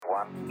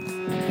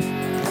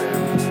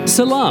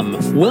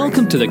Salam,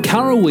 welcome to the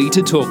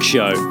Karawita Talk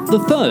Show, the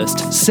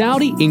first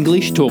Saudi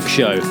English talk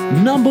show,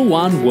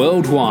 #1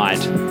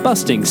 worldwide,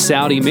 busting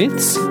Saudi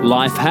myths,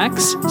 life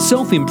hacks,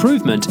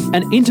 self-improvement,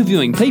 and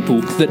interviewing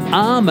people that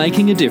are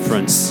making a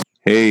difference.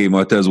 Hey,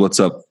 Martez, what's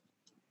up?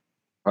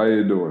 How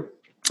you doing?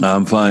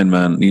 I'm fine,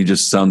 man. You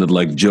just sounded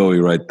like Joey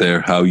right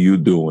there. How you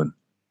doing?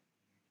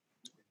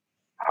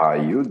 How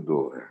you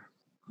doing?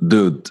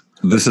 Dude,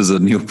 this is a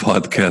new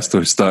podcast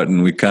we're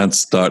starting. We can't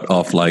start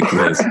off like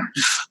this.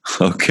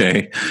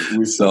 Okay.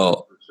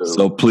 So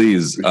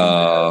please,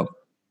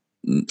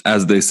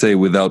 as they say,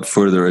 without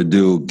further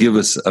ado, give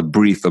us a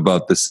brief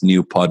about this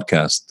new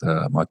podcast,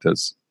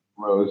 Martez.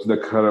 Well, it's the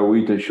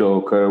Karawita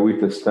show.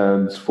 Karawita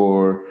stands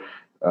for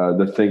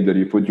the thing that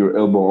you put your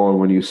elbow on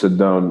when you sit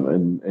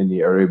down in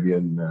the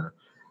Arabian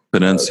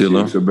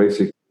Peninsula. So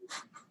basically,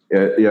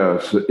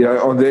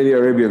 on the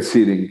Arabian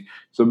seating.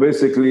 So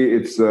basically,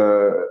 it's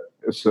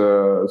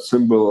a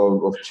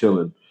symbol of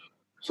chilling.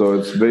 So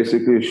it's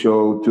basically a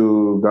show.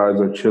 Two guys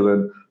are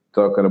chilling,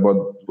 talking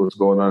about what's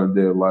going on in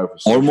their life,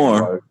 or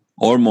more.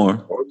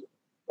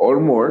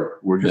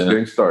 We're just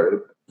getting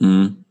started.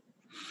 Mm.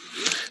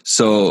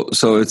 So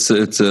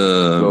it's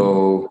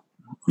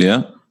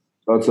yeah.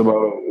 That's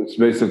about. It's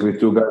basically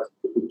two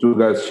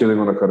guys chilling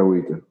on a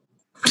Karawita.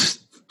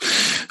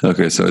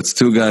 Okay, so it's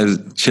two guys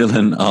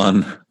chilling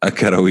on a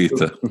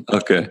Karawita.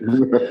 Okay.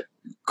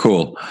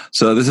 Cool.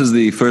 So this is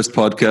the first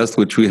podcast,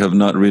 which we have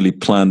not really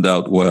planned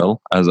out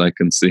well, as I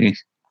can see.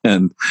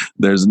 And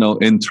there's no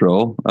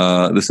intro.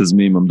 This is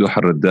me, Mamdouh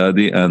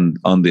Al-Raddadi. And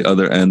on the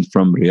other end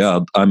from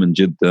Riyadh, I'm in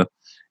Jeddah,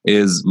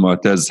 is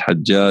Martez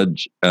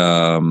Hajjaj.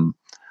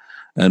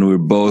 And we're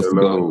both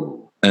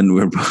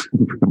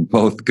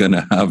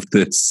gonna have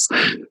this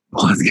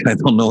podcast. I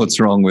don't know what's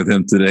wrong with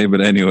him today,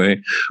 but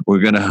anyway, we're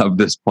gonna have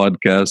this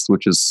podcast,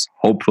 which is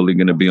hopefully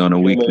gonna be on a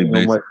weekly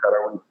basis.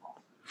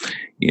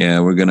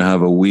 Yeah, we're going to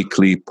have a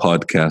weekly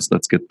podcast.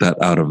 Let's get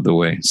that out of the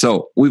way.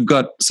 So we've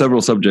got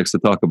several subjects to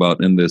talk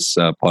about in this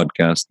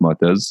podcast,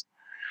 Martez.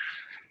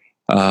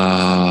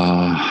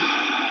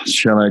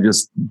 Shall I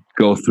just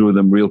go through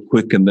them real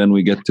quick and then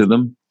we get to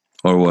them?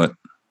 Or what?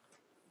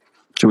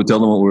 Should we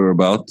tell them what we're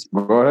about?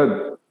 Go ahead.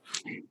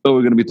 So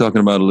we're going to be talking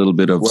about a little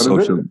bit of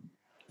social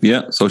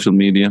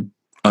media,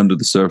 under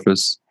the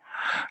surface,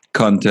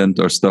 content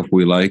or stuff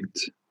we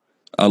liked,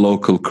 a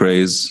local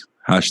craze,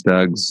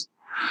 hashtags,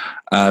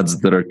 ads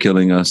that are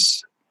killing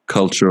us,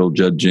 cultural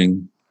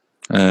judging,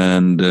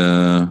 and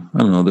I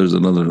don't know, there's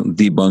another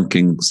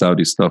debunking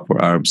Saudi stuff or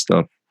Arab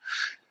stuff,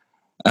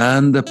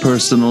 and a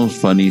personal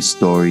funny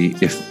story,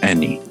 if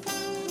any.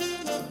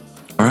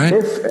 All right?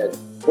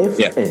 If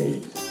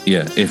any.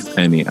 Yeah, if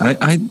any.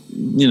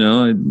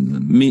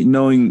 Me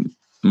knowing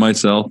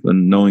myself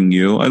and knowing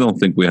you, I don't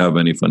think we have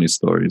any funny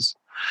stories.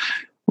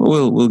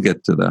 We'll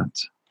get to that.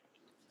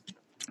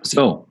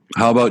 So,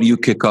 how about you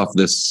kick off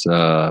this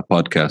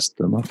podcast,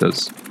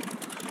 Martez?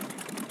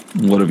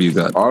 What have you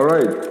got? All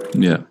right.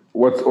 Yeah.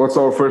 What's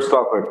our first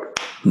topic?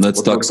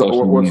 Let's talk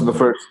social media. What's the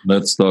first?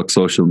 Let's talk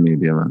social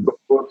media, man.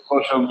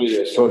 Social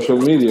media. Social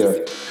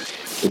media.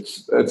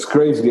 It's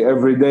crazy.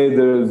 Every day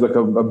there's like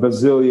a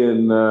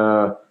bazillion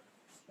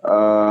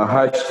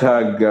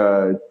hashtag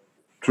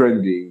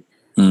trendy.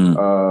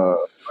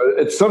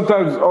 It's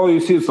sometimes all you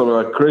see is some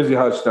like crazy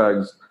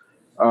hashtags.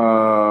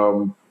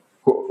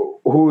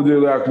 Who do you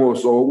like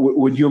most? Or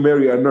would you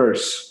marry a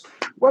nurse?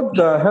 What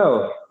the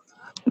hell?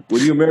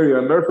 Would you marry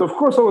a nurse? Of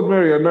course I would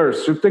marry a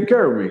nurse. She'll take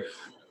care of me.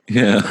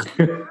 Yeah.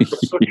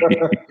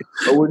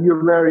 Or would you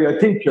marry a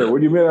teacher?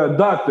 Would you marry a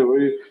doctor?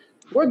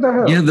 What the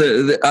hell? Yeah,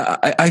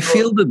 I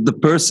feel that the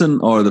person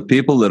or the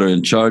people that are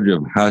in charge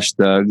of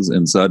hashtags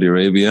in Saudi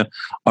Arabia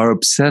are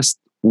obsessed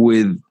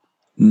with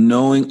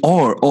knowing,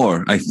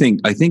 or I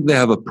think they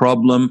have a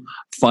problem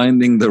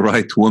finding the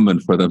right woman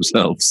for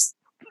themselves.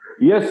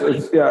 Yes,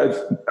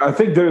 I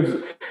think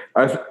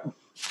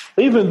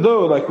even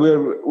though like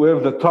we're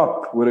the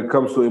top when it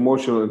comes to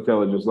emotional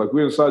intelligence, like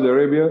we're in Saudi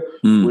Arabia,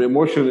 we're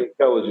emotionally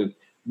intelligent,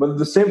 but at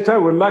the same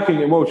time we're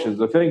lacking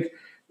emotions. I think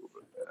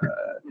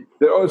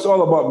it's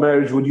all about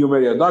marriage. Would you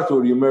marry a doctor?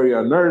 Would you marry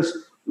a nurse?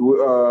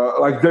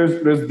 Like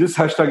there's this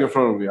hashtag in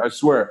front of me. I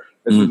swear.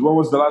 It says, when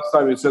was the last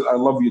time you said "I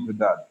love you" to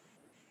dad?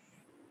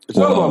 It's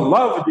not about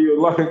love. Do you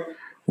like?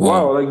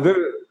 Wow, like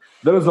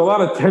there is a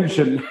lot of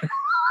tension.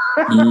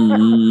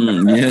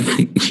 Yeah,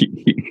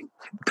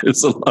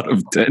 there's a lot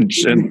of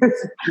tension,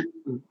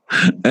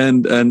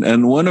 and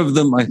one of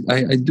them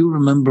I do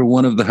remember.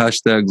 One of the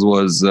hashtags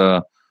was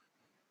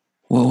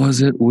what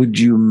was it? Would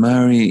you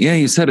marry? Yeah,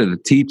 you said it. A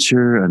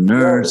teacher, a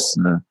nurse.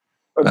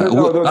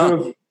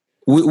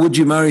 Would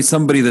you marry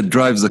somebody that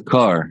drives a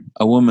car?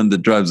 A woman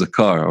that drives a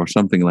car, or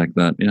something like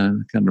that? Yeah,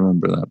 I can't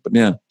remember that, but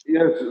yeah.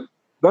 Yes,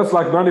 that's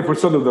like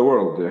 90% of the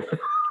world.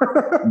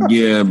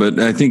 Yeah, but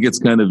I think it's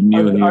kind of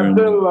new here.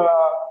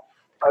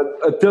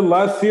 Until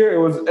last year, it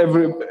was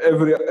every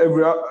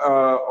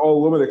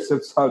all women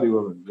except Saudi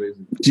women,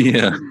 basically.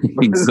 Yeah,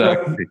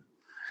 exactly.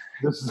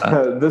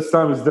 This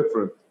time is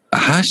different.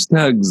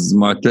 Hashtags,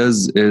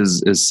 Mu'taz,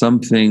 is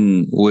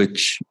something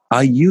which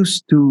I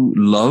used to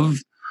love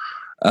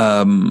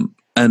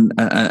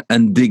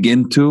and dig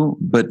into,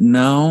 but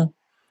now,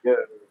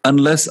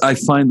 unless I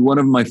find one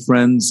of my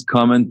friends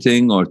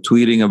commenting or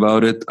tweeting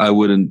about it, I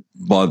wouldn't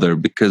bother,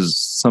 because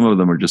some of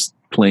them are just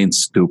plain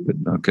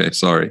stupid. Okay,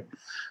 sorry.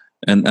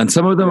 And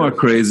some of them are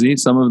crazy,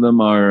 some of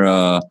them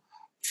are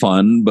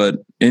fun,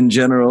 but in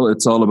general,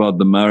 it's all about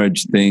the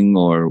marriage thing,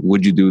 or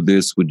would you do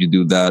this? Would you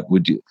do that?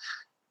 Would you?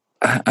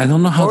 I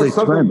don't know how or they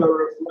something trend.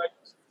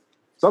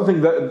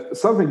 something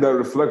that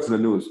reflects the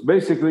news.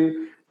 Basically,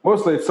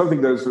 mostly it's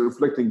something that is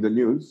reflecting the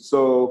news.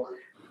 So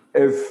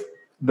if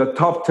the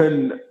top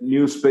 10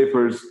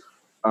 newspapers,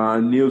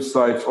 news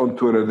sites on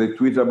Twitter, they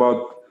tweet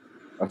about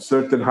a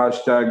certain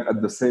hashtag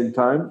at the same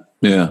time,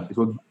 it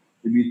will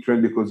be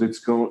trendy because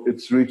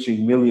it's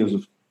reaching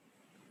millions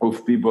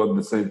of people at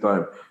the same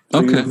time.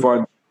 So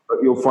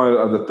you'll find it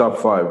at the top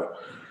 5.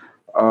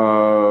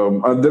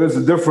 And there is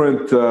a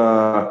different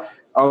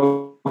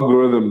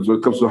algorithms when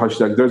it comes to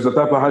hashtags. There's a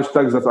type of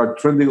hashtags that are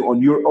trending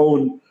on your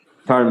own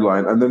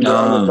timeline, and then there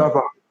are the type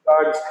of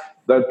hashtags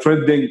that are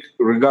trending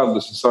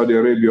regardless in Saudi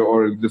Arabia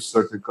or in this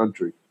certain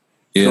country.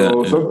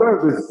 So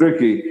sometimes it's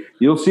tricky.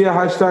 You'll see a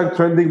hashtag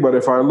trending, but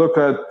if I look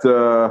at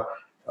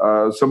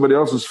somebody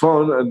else's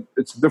phone, and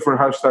it's a different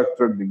hashtag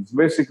trending. It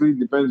basically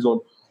depends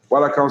on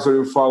what accounts are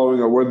you following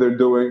or what they're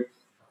doing.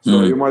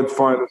 So you might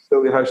find a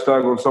silly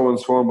hashtag on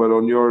someone's phone, but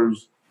on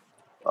yours,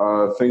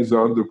 things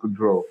are under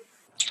control.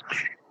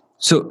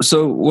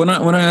 So when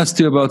I asked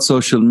you about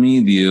social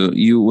media,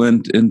 you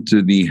went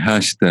into the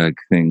hashtag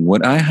thing.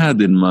 What I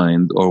had in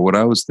mind, or what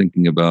I was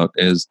thinking about,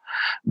 is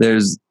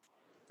there's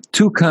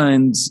two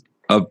kinds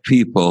of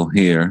people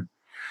here.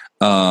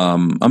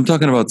 I'm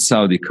talking about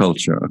Saudi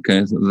culture,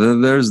 okay? So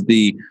there's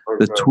the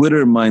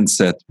Twitter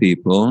mindset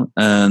people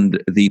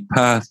and the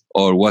Path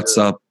or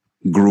WhatsApp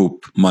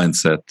group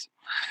mindset.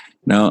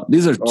 Now,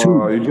 these are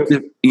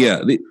two.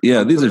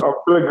 These are. I'm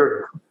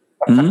triggered.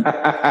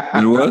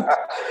 And what?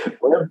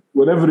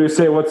 Whenever you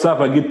say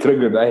WhatsApp, I get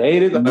triggered. I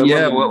hate it.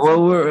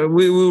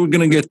 We were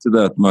gonna get to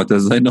that,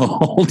 Mu'taz. I know,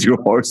 hold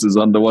your horses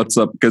on the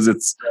WhatsApp, because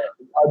it's.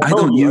 I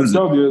don't use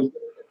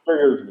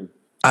it.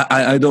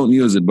 I don't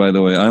use it, by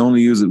the way. I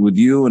only use it with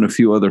you and a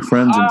few other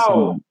friends.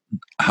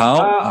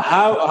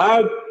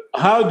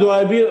 How do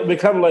I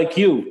become like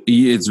you?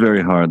 It's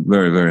very hard,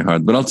 very, very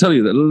hard. But I'll tell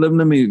you that.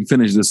 Let me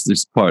finish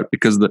this part,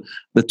 because the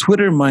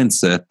Twitter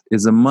mindset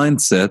is a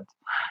mindset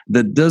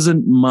that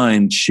doesn't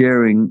mind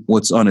sharing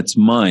what's on its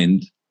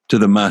mind to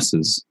the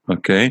masses,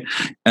 okay?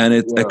 And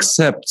it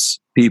accepts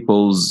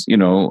people's,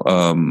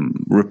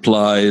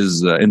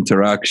 replies,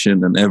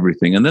 interaction, and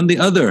everything. And then the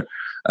other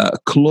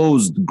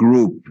closed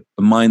group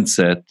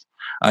mindset,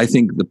 I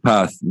think the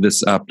Path,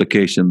 this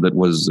application that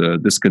was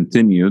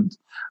discontinued,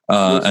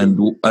 and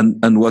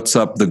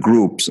WhatsApp, the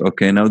groups,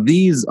 okay? Now,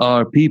 these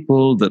are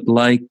people that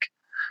like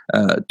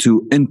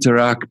to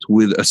interact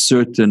with a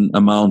certain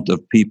amount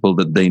of people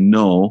that they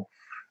know,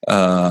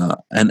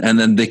 and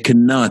then they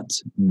cannot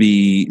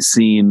be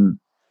seen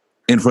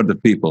in front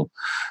of people.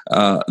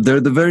 They're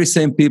the very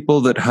same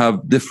people that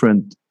have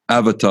different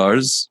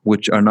avatars,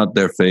 which are not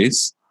their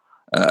face,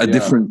 a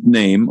different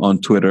name on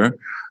Twitter,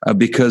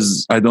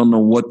 because I don't know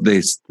what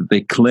they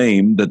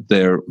claim that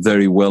they're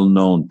very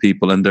well-known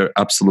people, and they're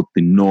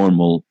absolutely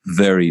normal,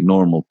 very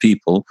normal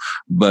people.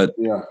 But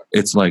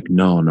it's like,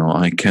 no,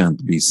 I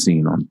can't be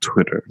seen on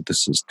Twitter.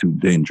 This is too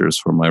dangerous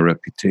for my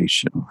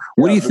reputation.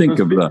 What do you think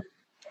of that?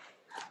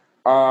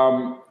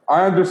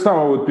 I understand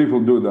why would people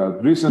do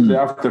that. Recently,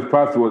 after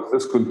Path was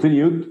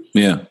discontinued,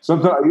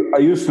 sometimes I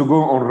used to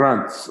go on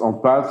rants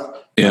on Path.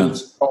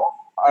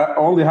 I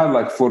only had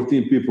like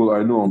 14 people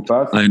I knew on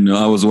Path. I know,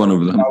 I was one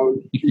of them.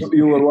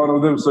 You were one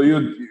of them, so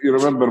you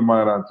remember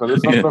my rant. So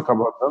let's not talk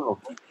about them.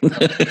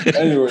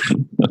 Anyway,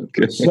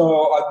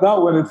 so now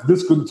when it's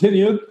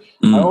discontinued,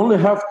 I only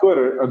have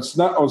Twitter. On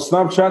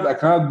Snapchat, I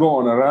cannot go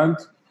on a rant.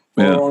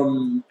 Or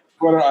on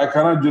Twitter, I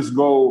cannot just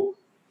go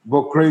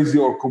crazy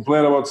or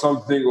complain about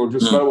something or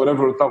just write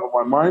whatever on top of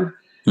my mind.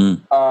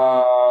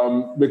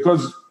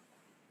 Because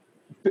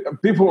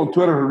people on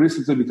Twitter have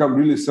recently become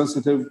really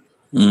sensitive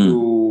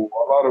to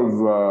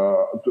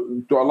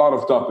a lot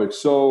of topics.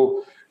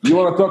 So you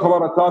want to talk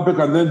about a topic,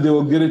 and then they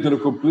will get it in a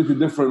completely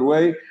different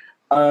way,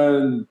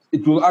 and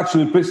it will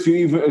actually piss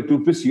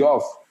you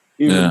off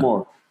even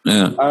more.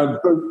 And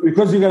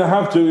because you're gonna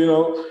have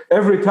to,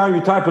 every time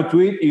you type a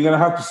tweet, you're gonna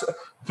have to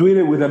tweet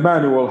it with a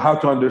manual how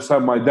to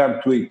understand my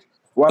damn tweet.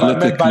 What I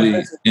meant by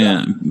this,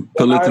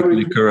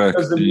 politically correct.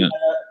 When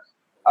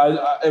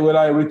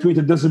I retweet,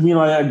 it doesn't mean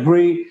I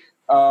agree.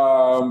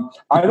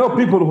 I know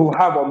people who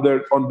have on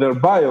their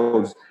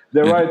bios,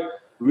 they write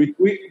me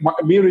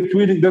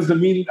retweeting doesn't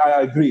mean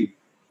I agree.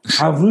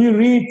 Have we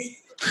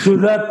reached to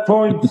that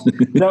point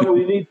that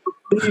we need to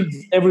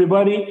please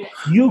everybody?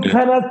 You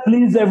cannot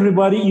please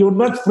everybody. You're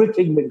not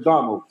freaking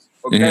McDonald's.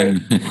 Okay,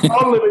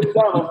 only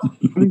McDonald's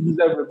pleases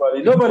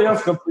everybody. Nobody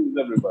else can please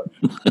everybody.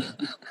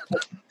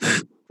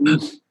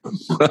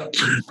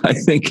 I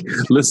think,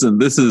 listen,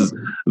 this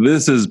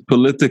is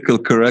political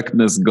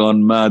correctness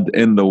gone mad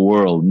in the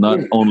world, not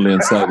only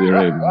in Saudi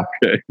Arabia.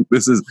 Okay,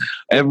 this is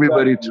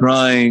everybody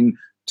trying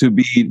to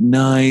be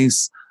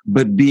nice,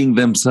 but being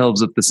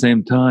themselves at the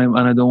same time.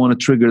 And I don't want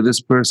to trigger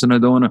this person. I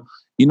don't want to.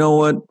 You know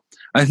what?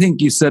 I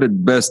think you said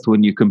it best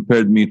when you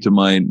compared me to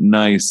my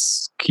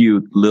nice,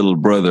 cute little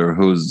brother,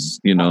 who's,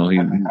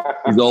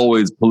 he's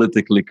always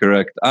politically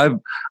correct. I've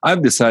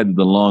decided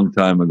a long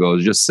time ago,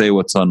 just say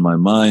what's on my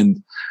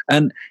mind.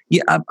 And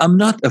yeah, I'm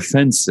not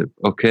offensive,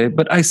 okay?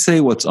 But I say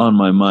what's on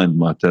my mind,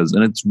 Mu'taz,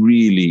 and it's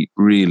really,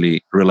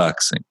 really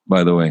relaxing,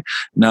 by the way.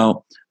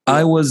 Now,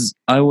 I was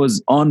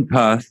on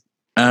path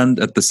and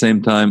at the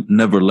same time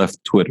never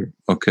left Twitter,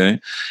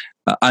 okay?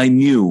 I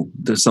knew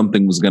that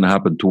something was going to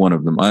happen to one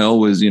of them. I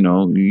always,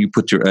 you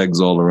put your eggs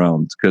all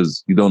around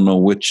because you don't know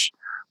which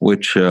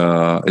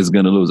is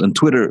going to lose. And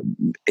Twitter,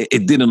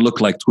 it didn't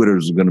look like Twitter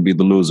was going to be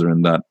the loser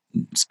in that,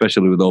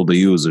 especially with all the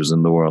users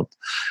in the world.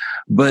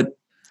 But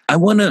I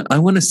want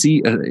to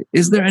see,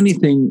 is there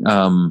anything,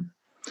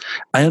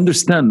 I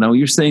understand now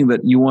you're saying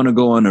that you want to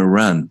go on a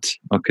rant,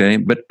 okay?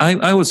 But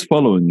I was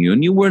following you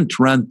and you weren't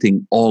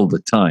ranting all the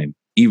time,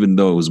 even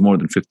though it was more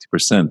than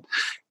 50%.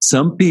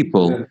 Some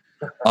people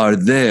are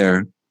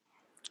there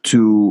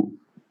to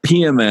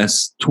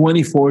PMS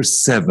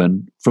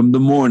 24/7 from the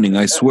morning.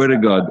 I swear to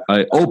God,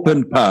 I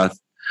open Path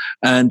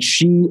and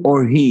she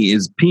or he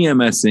is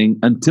PMSing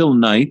until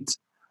night.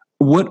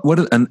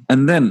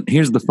 And then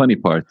here's the funny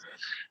part.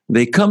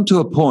 They come to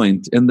a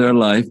point in their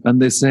life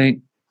and they say,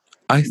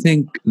 I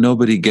think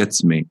nobody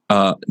gets me.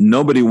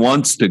 Nobody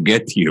wants to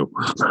get you.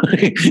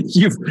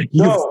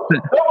 No,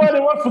 nobody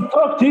wants to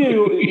talk to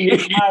you.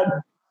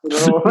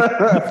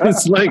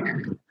 It's like,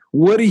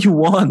 what do you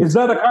want? Is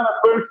that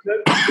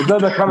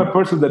the kind of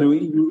person that you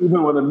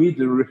even want to meet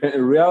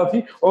in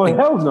reality? Oh,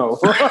 hell no!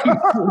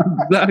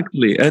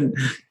 Exactly, and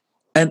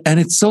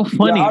it's so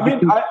funny.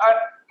 Yeah,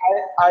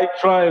 I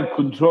try and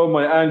control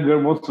my anger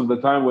most of the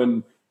time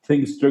when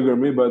things trigger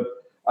me, but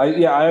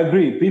I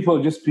agree.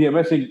 People just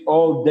PMSing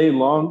all day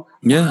long.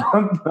 Yeah,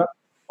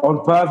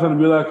 on Path and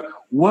be like,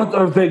 what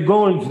are they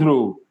going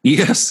through?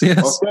 Yes. Okay.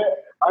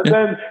 And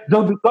then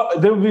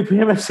they'll be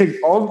PMSing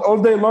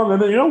all day long.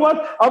 And then, you know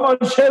what? I'm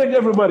unsharing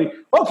everybody.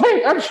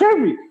 Okay, unshare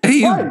me.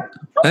 Fine.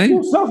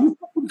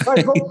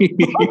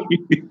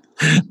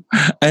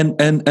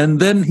 And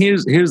then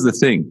here's the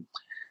thing.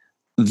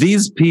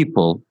 These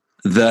people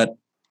that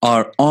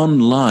are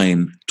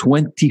online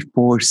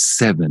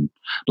 24/7,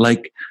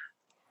 like,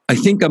 I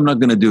think I'm not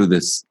going to do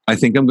this. I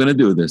think I'm going to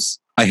do this.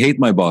 I hate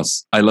my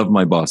boss. I love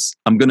my boss.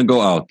 I'm going to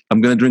go out.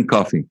 I'm going to drink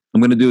coffee.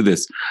 I'm going to do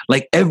this.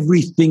 Like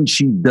everything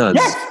she does.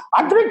 Yes,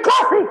 I drink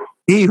coffee.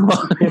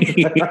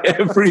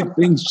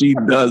 Everything she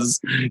does,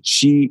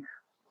 she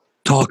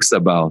talks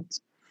about.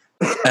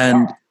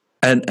 And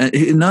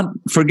not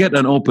forget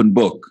an open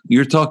book.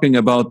 You're talking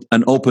about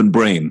an open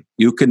brain.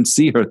 You can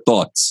see her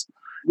thoughts.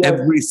 Yes.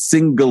 Every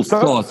single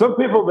thought. Some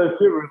people, they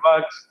feel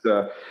relaxed.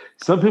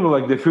 Some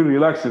people, they feel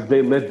relaxed if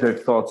they let their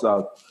thoughts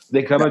out.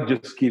 They cannot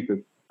just keep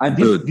it. And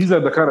these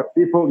are the kind of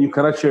people you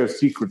cannot share a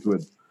secret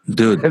with.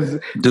 Dude,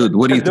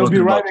 what are you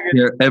talking about?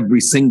 Share every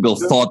single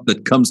thought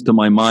that comes to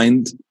my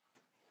mind.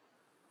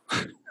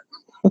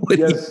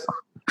 Yes.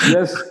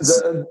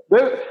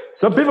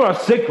 Some people are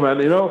sick, man.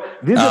 These are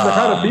the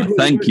kind of people.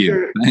 Thank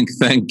you.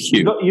 Thank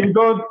you. You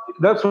don't.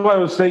 That's why I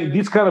was saying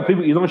these kind of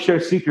people you don't share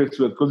secrets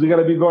with, because you got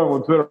to be going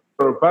on Twitter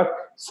or Pat.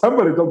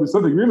 Somebody told me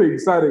something really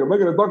exciting. I'm not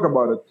going to talk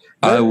about it.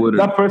 I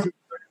wouldn't. That person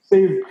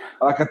save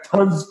a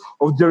tons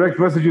of direct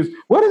messages.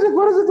 What is it?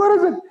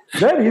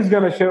 Then he's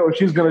gonna share or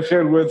she's gonna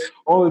share with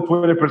only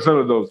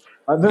 20% of those,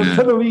 and then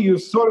suddenly your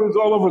story is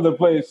all over the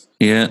place.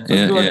 Yeah.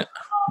 Not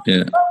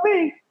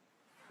me.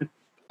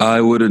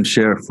 I wouldn't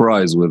share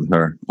fries with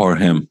her or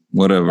him,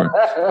 whatever.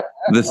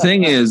 The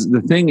thing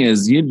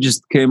is, you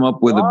just came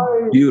up with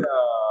a beautiful.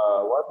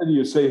 Why did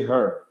you say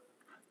her?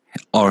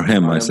 Or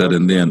him? I said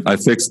in the end. I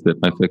fixed it.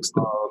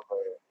 Oh,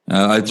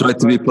 okay. I tried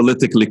to be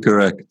politically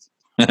correct.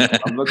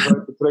 I'm not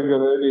trying to trigger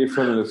any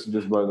feminists,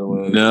 just by the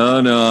way.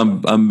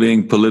 No, I'm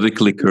being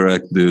politically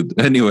correct, dude.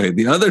 Anyway,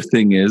 the other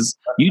thing is,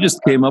 you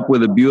just came up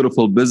with a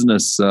beautiful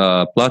business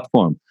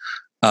platform.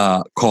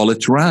 Call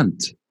it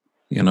Rant,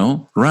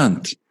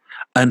 Rant.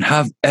 And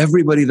have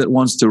everybody that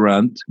wants to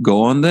rant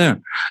go on there.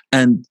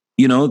 And,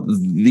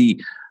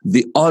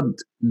 the odd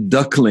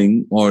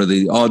duckling or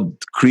the odd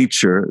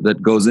creature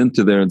that goes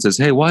into there and says,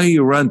 hey, why are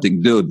you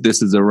ranting? Dude,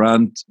 this is a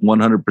rant,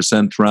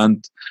 100%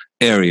 rant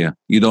area.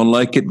 You don't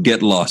like it,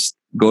 get lost.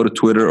 Go to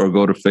Twitter or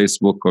go to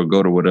Facebook or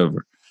go to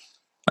whatever.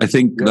 I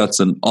think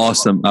that's an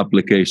awesome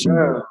application.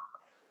 Yeah,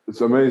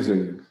 it's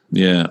amazing.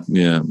 Yeah.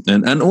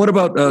 And what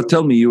about,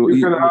 tell me, you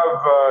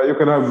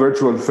can have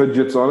virtual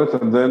fidgets on it,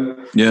 and then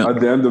at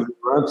the end of the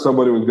rant,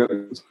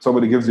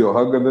 somebody gives you a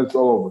hug, and then it's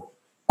all over.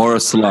 Or a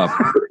slap.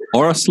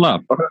 Or a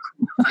slap.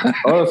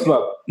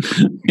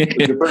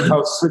 It depends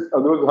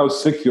how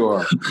sick you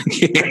are.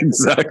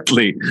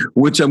 Exactly.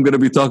 Which I'm going to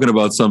be talking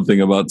about something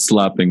about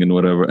slapping and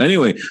whatever.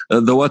 Anyway,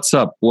 the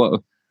WhatsApp.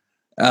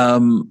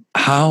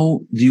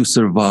 How do you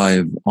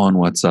survive on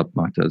WhatsApp,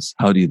 Martaz?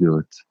 How do you do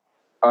it?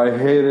 I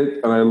hate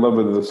it and I love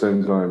it at the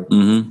same time.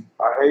 Mm-hmm.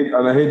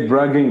 I hate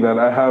bragging that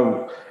I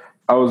have.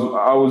 I was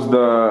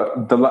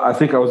I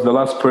think I was the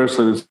last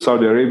person in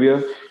Saudi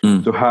Arabia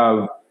to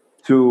have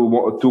two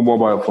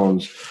mobile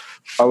phones.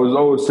 I was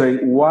always saying,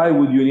 why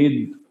would you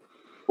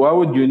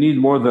need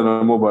more than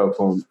a mobile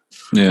phone?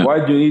 Yeah.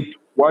 Why do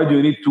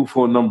you need two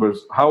phone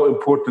numbers? How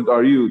important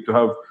are you to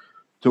have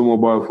two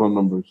mobile phone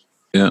numbers?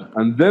 Yeah.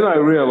 And then I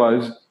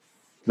realized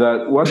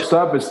that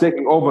WhatsApp is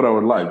taking over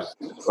our lives.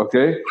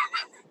 Okay,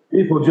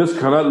 people just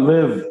cannot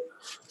live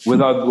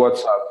without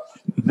WhatsApp.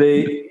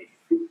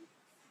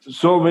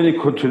 So many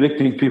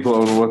contradicting people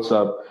on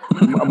WhatsApp.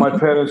 My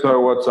parents are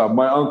on WhatsApp.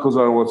 My uncles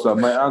are on WhatsApp.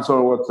 My aunts are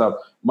on WhatsApp.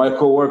 My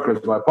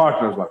co-workers, my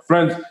partners, my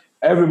friends,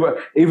 everybody,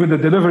 even the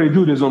delivery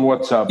dude is on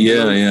WhatsApp.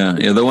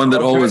 Yeah. The one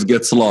that always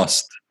gets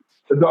lost.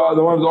 The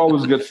one that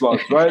always gets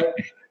lost, right?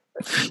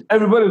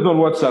 Everybody's on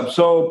WhatsApp.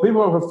 So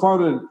people have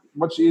found it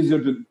much easier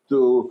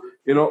to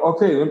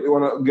okay, you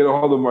want to get a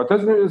hold of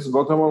Martez, let's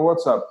go to him on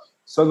WhatsApp.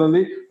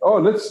 Suddenly,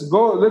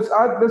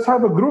 let's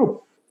have a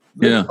group.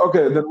 Yeah.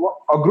 Okay, then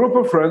a group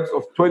of friends,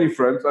 of 20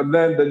 friends, and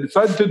then they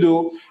decide to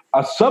do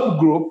a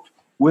subgroup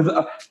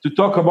to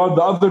talk about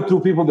the other two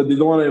people that they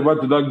don't want to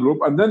invite to that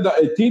group. And then the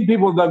 18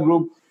 people in that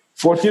group,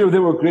 14 of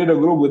them will create a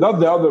group without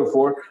the other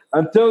 4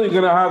 until you're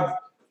going to have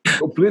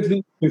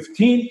completely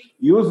 15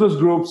 useless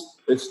groups.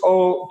 It's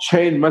all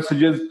chain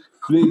messages.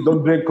 Please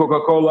don't drink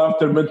Coca-Cola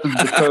after Mentos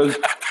because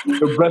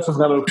your breast is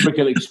going to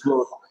freaking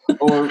explode.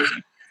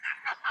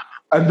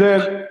 And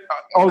then,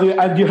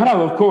 and you have,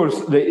 of course,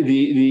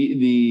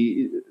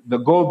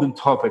 the golden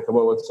topic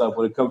about WhatsApp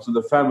when it comes to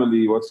the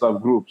family WhatsApp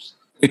groups.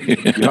 You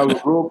have a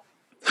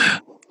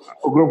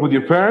group with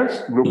your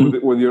parents, a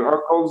group with your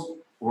uncles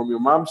from your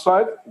mom's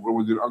side, a group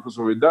with your uncles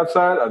from your dad's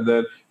side, and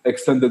then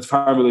extended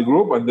family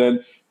group, and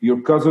then your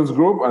cousins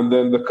group, and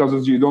then the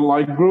cousins you don't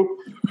like group,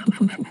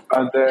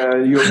 and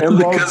then your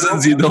in-laws the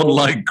cousins group, you don't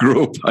like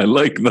group. I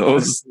like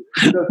those.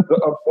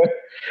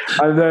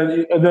 And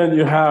then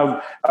you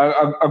have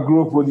a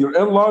group with your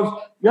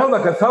in-laws. You have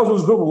like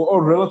 1,000 group of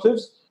all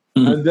relatives,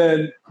 and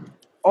then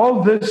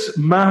all this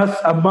mass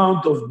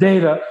amount of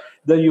data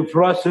that you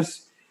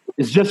process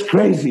is just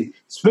crazy,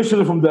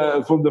 especially from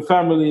the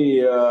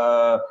family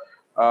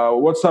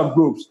WhatsApp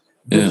groups.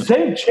 The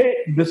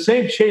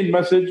same chain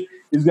message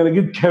is going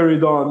to get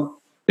carried on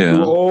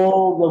to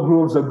all the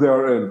groups that they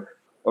are in.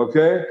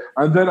 Okay,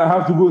 and then I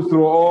have to go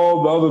through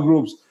all the other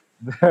groups.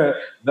 That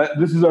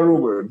this is a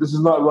rumor. This is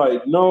not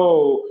right.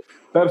 No,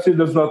 Pepsi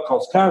does not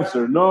cause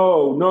cancer.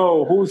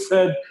 No. Who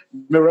said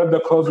Miranda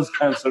causes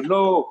cancer?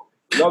 No.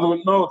 The other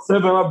one, no.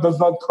 7-Up does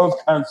not cause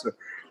cancer.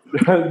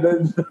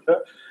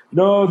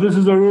 No, this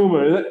is a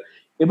rumor.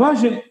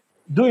 Imagine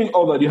doing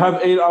all that. You have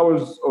 8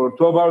 hours or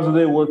 12 hours a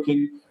day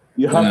working.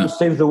 You have to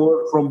save the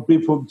world from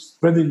people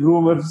spreading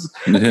rumors.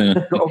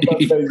 Yeah.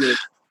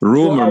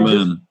 Rumor,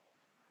 man.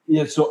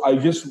 So I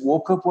just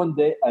woke up one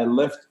day. I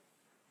left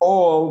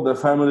all the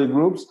family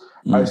groups.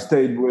 I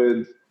stayed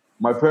with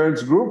my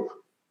parents' group,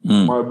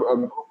 with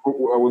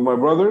my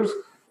brothers,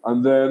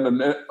 and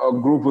then a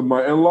group with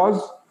my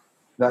in-laws.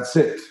 That's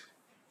it.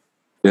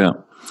 Yeah.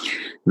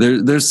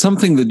 There's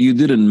something that you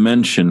didn't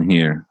mention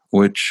here,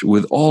 which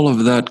with all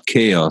of that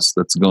chaos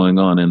that's going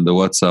on in the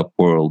WhatsApp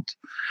world,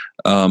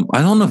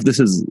 I don't know if this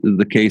is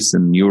the case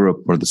in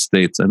Europe or the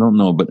States. I don't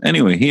know. But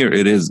anyway, here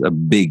it is a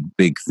big,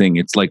 big thing.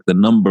 It's like the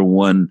number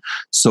one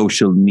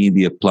social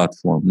media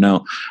platform.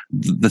 Now,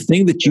 the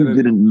thing that you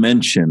didn't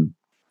mention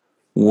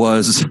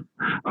was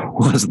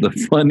the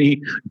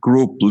funny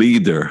group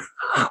leader,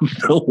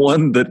 the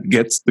one that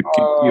gets to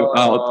kick you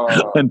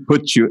out and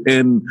put you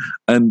in,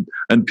 and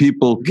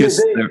people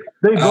kiss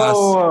they ass.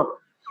 Go.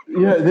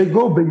 They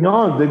go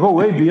beyond. They go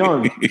way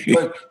beyond.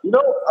 Like,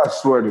 I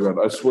swear to God.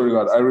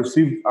 I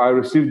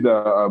received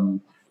a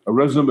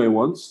resume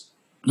once.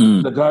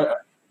 The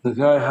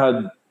guy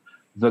had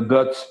the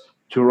guts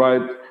to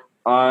write,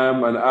 "I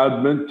am an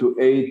admin to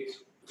 8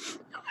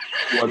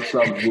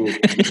 WhatsApp groups."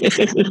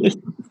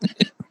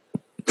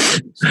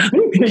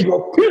 Speaking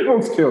of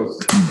people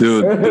skills,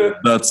 dude,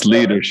 that's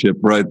leadership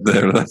right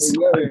there. That's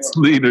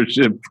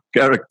leadership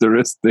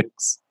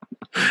characteristics.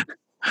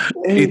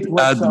 8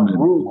 admin.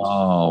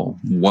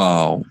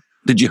 Wow.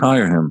 Did you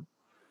hire him?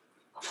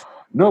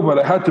 No, but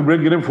I had to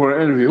bring it in for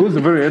an interview. He was a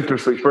very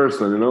interesting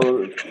person,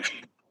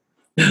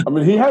 I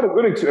mean, he had a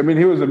good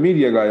he was a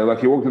media guy. Like,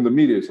 he worked in the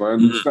media, so I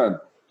understand.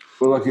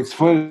 But, like, it's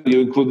funny you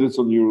include this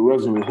on your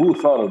resume. Who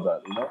thought of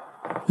that,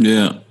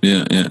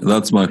 Yeah.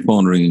 That's my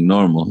phone ringing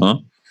normal, huh?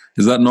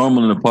 Is that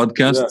normal in a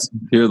podcast? Yeah.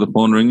 Hear the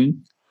phone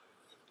ringing?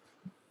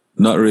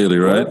 Not really,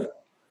 right? What?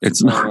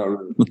 It's not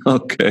really.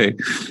 Okay.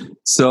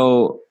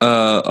 So,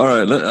 all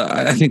right.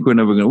 I think we're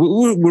never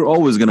we're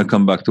always gonna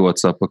come back to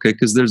WhatsApp, okay?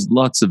 Because there's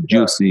lots of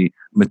juicy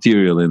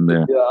material in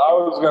there. Yeah, I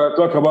was gonna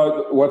talk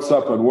about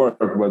WhatsApp and work,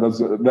 but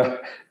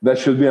that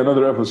should be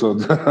another episode.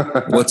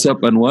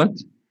 WhatsApp and what?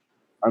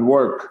 And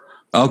work.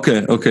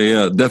 Okay,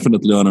 yeah,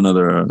 definitely on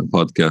another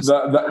podcast.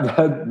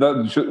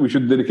 We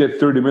should dedicate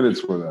 30 minutes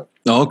for that.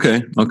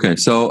 Okay.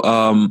 So,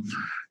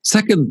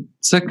 second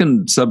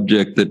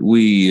subject that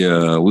we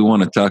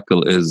want to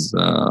tackle is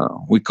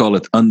we call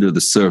it under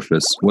the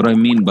surface. What I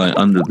mean by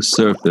under the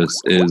surface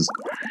is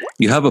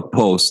you have a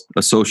post,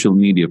 a social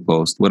media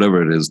post,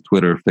 whatever it is,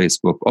 Twitter,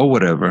 Facebook, or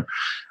whatever,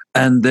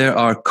 and there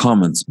are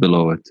comments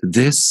below it.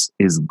 This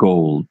is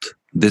gold.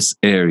 This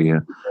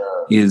area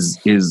is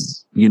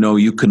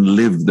you can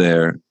live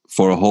there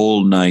for a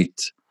whole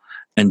night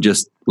and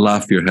just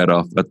laugh your head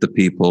off at the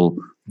people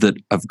that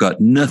have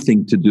got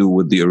nothing to do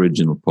with the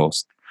original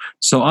post.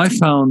 So I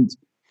found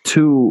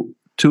two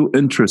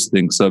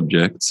interesting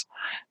subjects,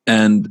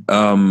 and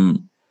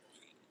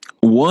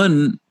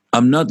one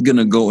I'm not going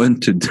to go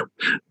into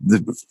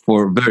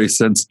for very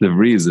sensitive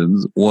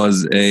reasons,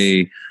 was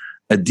a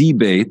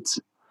debate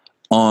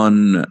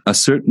on a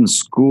certain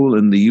school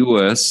in the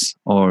US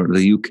or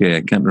the UK,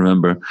 I can't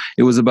remember.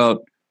 It was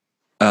about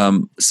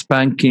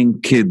spanking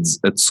kids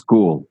at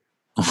school.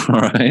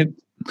 All right.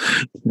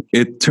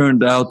 It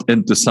turned out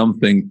into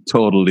something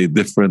totally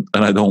different,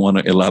 and I don't want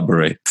to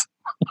elaborate.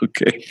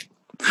 Okay.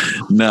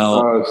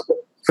 Now,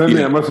 send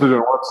me a message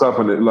on WhatsApp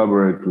and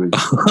elaborate, please.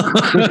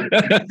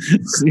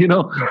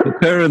 The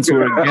parents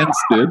were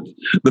against it.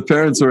 The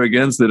parents were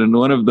against it, and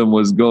one of them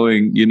was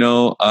going,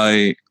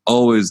 I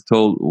always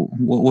told,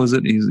 what was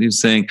it?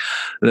 He's saying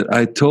that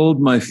I told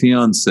my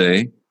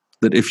fiance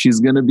that if she's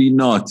going to be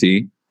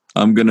naughty,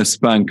 I'm going to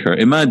spank her.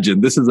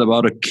 Imagine, this is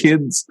about a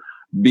kid's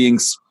being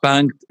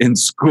spanked in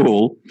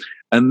school,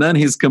 and then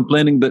he's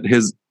complaining that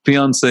his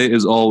fiance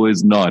is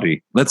always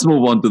naughty. Let's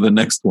move on to the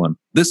next one.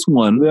 This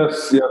one,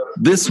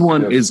 this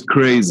one is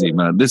crazy,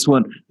 man. This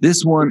one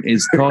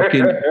is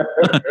talking.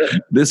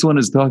 This one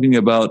is talking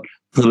about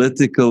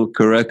political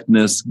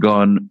correctness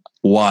gone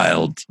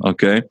wild.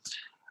 Okay,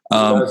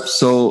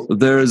 so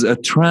there's a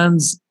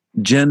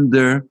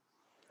transgender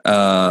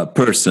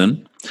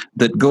person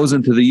that goes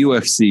into the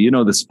UFC.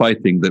 This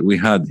fighting that we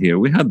had here.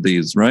 We had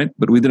these, right?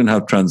 But we didn't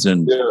have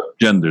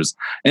transgenders.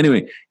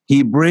 Anyway,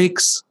 he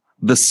breaks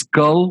the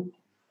skull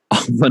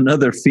of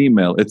another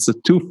female. It's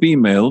two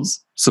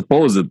females,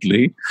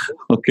 supposedly.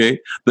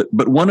 Okay.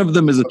 But one of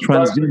them is a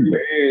transgender.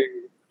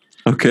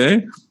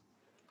 Okay.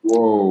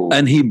 Whoa.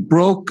 And he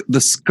broke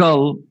the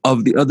skull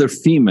of the other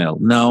female.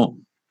 Now,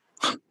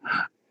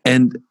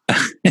 and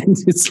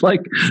it's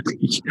like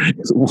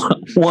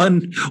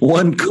one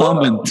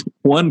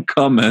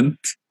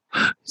comment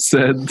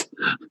said,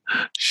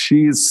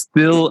 "She's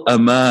still a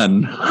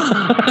man."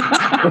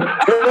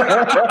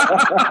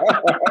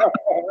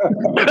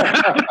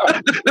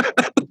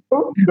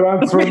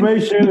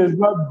 Transformation is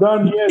not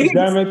done yet,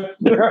 damn it.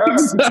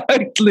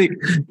 Exactly.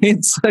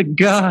 It's a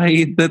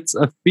guy that's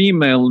a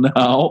female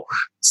now.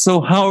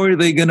 So how are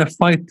they going to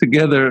fight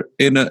together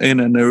in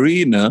an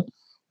arena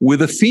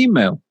with a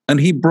female? And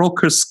he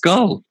broke her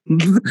skull.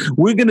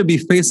 We're going to be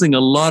facing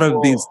a lot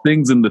of these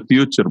things in the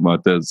future,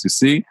 Matez, you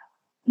see?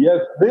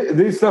 Yes,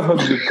 this stuff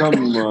has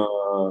become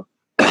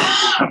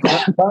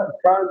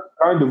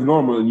kind of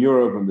normal in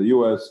Europe and the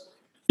US.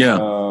 Yeah.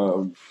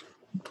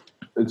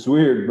 It's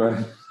weird,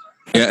 man.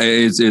 Yeah,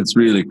 it's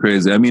really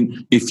crazy. I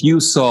mean, if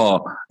you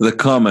saw the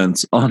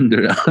comments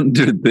under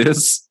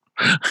this,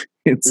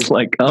 it's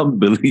like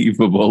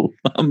unbelievable.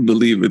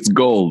 Unbelievable. It's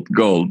gold.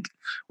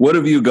 What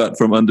have you got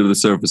from under the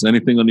surface?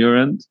 Anything on your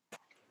end?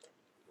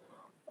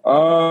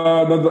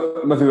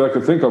 Nothing that I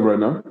can think of right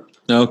now.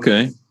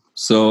 Okay.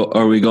 So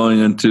are we going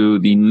into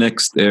the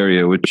next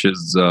area, which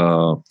is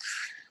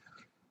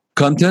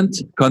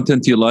content?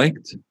 Content you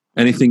liked?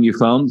 Anything you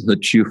found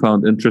that you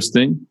found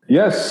interesting?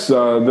 Yes,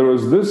 there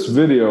was this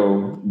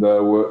video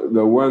that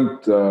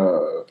went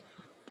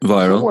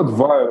viral. Somewhat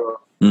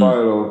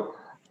viral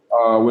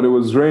when it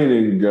was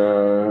raining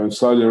in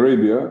Saudi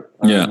Arabia.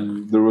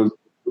 There was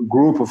a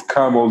group of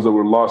camels that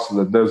were lost in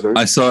the desert.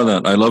 I saw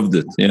that. I loved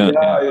it. Yeah,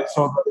 I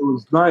saw that. It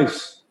was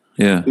nice.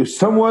 Yeah.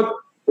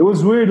 It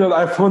was weird that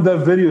I found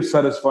that video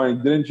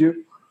satisfying, didn't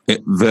you?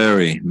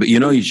 Very. But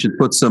you should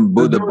put some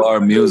Buddha bar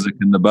music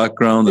in the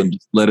background and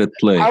just let it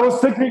play. I was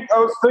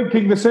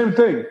thinking the same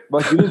thing.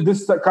 Like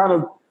this kind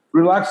of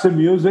relaxing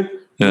music.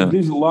 Yeah.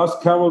 These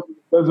lost camels in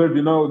the desert,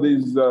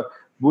 these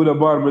Buddha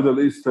bar Middle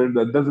Eastern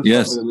that doesn't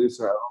Middle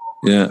Eastern.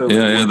 Yeah.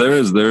 There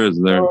is.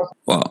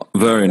 Wow,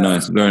 very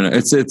nice, very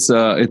nice.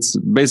 It's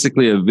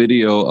basically a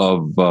video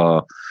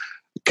of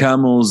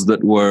camels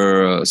that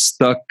were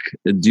stuck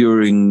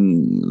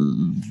during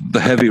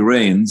the heavy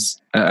rains.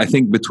 I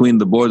think between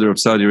the border of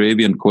Saudi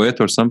Arabia and Kuwait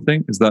or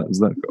something. Is that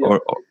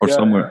or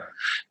somewhere?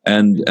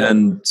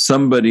 And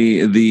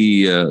somebody,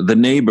 the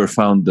neighbor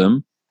found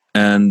them,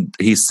 and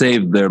he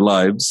saved their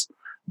lives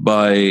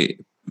by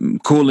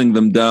cooling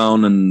them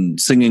down and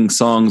singing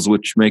songs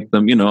which make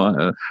them,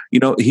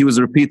 he was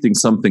repeating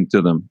something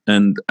to them,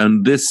 and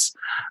this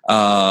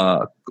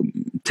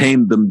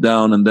tamed them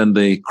down, and then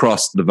they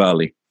crossed the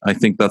valley. I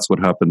think that's what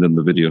happened in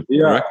the video.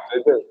 Yeah,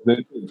 they did.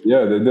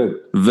 They did.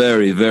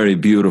 Very, very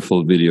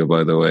beautiful video,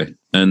 by the way.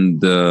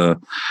 and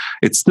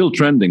it's still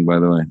trending, by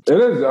the way. It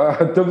is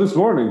until this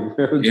morning.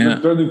 It's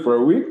been trending for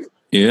a week.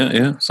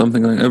 Yeah,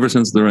 something like ever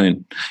since the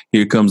rain.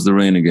 Here comes the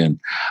rain again.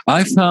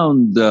 I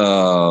found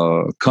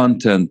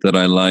content that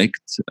I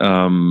liked.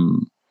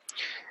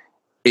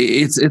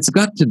 It's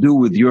got to do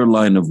with your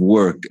line of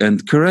work,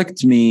 and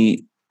correct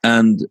me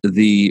and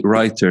the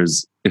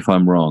writers if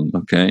I'm wrong.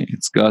 Okay,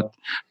 it's got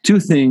two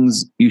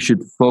things you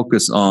should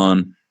focus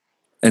on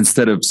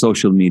instead of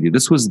social media.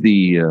 This was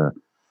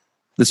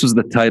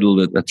the title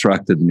that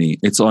attracted me.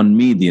 It's on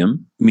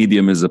Medium.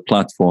 Medium is a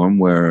platform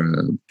where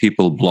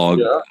people blog,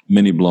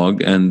 mini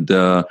blog, and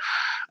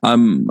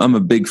I'm a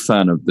big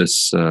fan of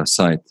this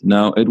site.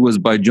 Now, it was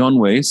by John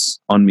Weiss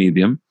on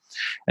Medium,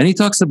 and he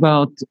talks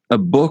about a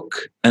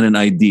book and an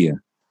idea.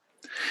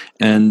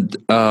 And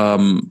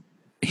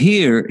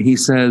here he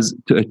says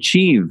to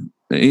achieve,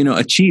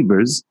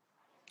 achievers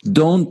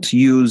don't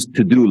use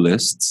to-do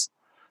lists;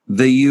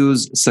 they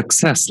use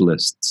success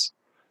lists.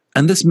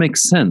 And this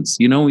makes sense.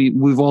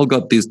 We've all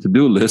got these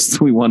to-do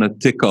lists we want to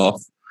tick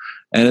off.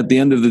 And at the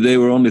end of the day,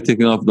 we're only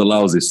ticking off the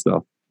lousy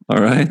stuff.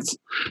 All right.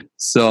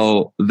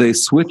 So they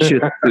switch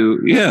it to,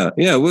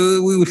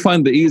 we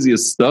find the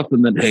easiest stuff.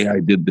 And then, hey, I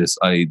did this.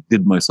 I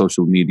did my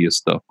social media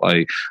stuff.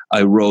 I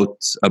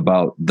wrote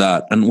about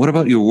that. And what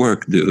about your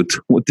work, dude?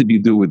 What did you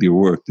do with your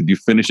work? Did you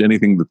finish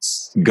anything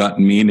that's got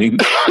meaning?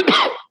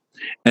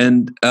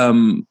 And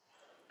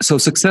so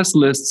success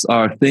lists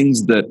are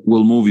things that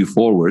will move you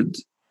forward.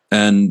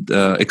 And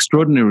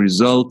extraordinary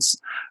results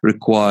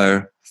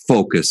require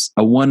focus,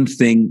 a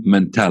one-thing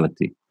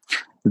mentality.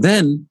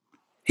 Then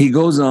he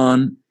goes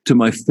on to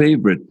my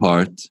favorite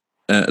part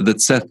that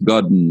Seth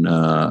Godin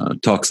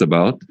talks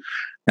about.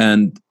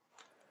 And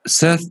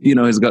Seth,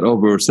 has got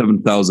over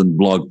 7,000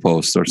 blog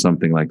posts or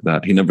something like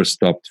that. He never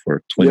stopped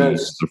for 20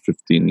 years or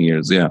 15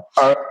 years. Yeah.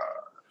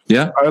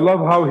 I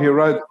love how he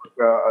writes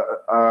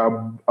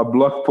a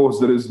blog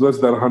post that is less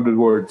than 100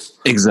 words.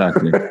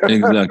 Exactly.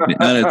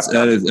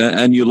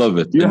 And you love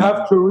it. You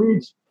have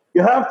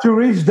to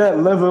reach that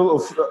level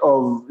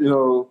of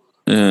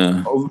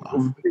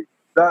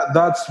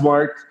that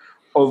smart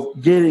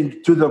of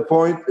getting to the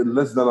point in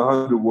less than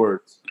 100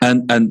 words.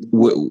 And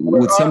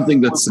with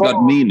something that's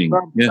got meaning.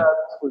 Yeah.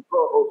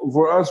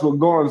 For us, we'll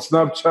go on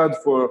Snapchat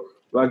for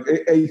like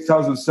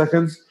 8,000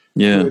 seconds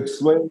to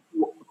explain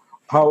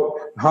how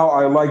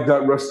I like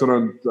that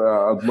restaurant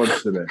at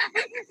lunch today.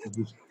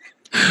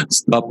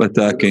 Stop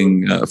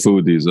attacking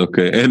foodies.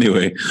 Okay.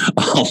 Anyway,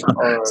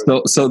 right.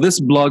 So this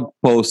blog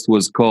post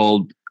was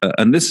called,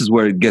 and this is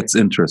where it gets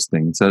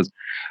interesting. It says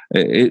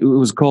it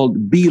was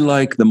called "Be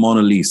Like the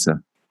Mona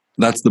Lisa."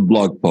 That's the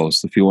blog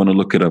post. If you want to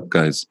look it up,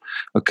 guys.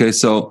 Okay.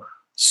 So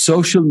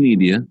social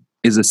media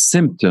is a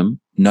symptom,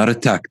 not a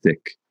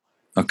tactic.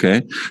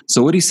 Okay.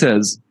 So what he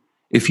says,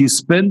 if you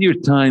spend your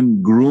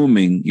time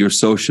grooming your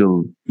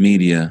social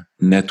media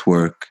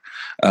network,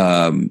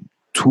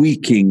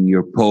 tweaking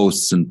your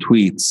posts and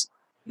tweets,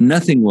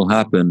 nothing will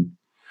happen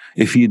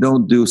if you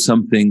don't do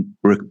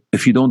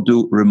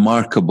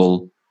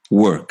remarkable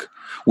work.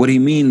 What he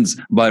means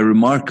by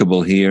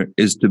remarkable here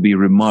is to be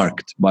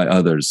remarked by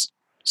others.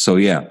 So,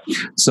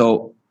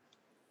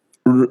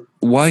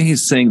 why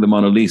he's saying the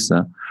Mona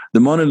Lisa? The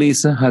Mona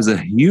Lisa has a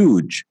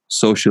huge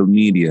social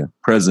media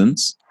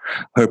presence.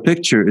 Her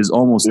picture is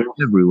almost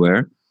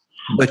everywhere,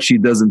 but she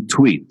doesn't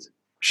tweet.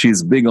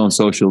 She's big on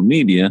social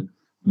media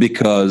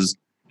because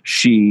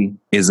she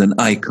is an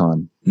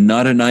icon,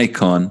 not an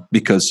icon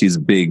because she's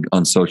big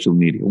on social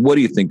media. What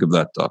do you think of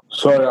that, Doc?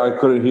 Sorry, I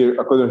couldn't hear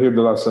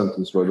the last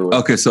sentence, by the way.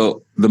 Okay,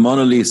 so the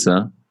Mona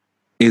Lisa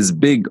is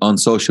big on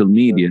social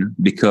media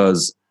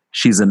because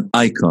she's an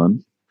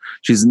icon.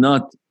 She's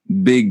not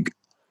big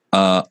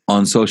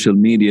on social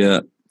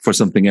media for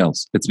something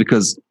else. It's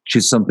because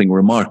she's something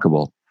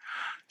remarkable.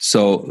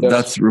 So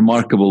that's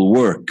remarkable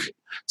work.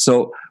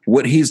 So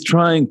what he's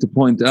trying to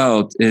point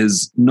out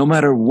is no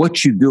matter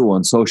what you do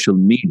on social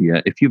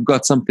media, if you've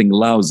got something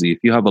lousy, if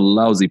you have a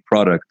lousy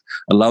product,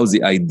 a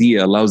lousy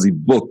idea, a lousy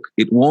book,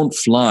 it won't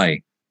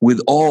fly with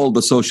all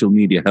the social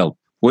media help.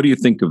 What do you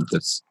think of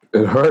this?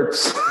 It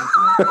hurts.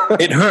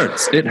 It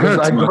hurts. It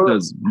hurts.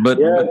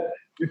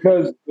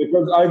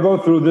 Because I go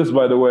through this,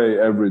 by the way,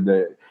 every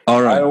day.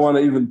 All right. I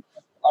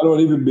don't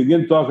even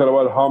begin talking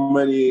about how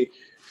many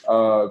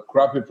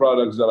crappy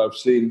products that I've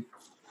seen,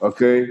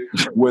 okay,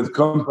 with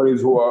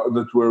companies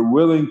that were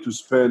willing to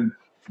spend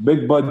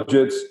big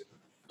budgets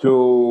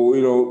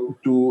to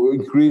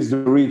increase the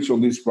reach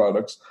of these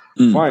products.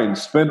 Fine,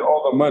 spend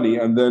all the money,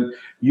 and then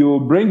you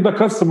bring the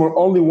customer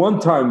only one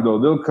time. Though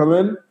they'll come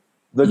in,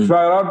 they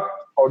try it out,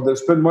 or they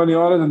spend money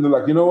on it, and they're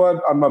like, you know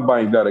what? I'm not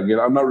buying that again.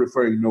 I'm not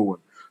referring no one.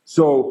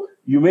 So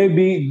you may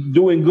be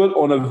doing good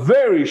on a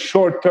very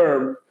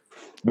short-term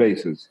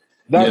basis.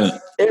 That's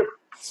if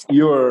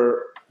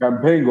your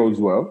campaign goes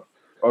well,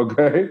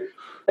 okay?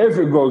 If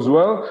it goes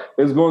well,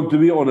 it's going to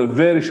be on a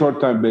very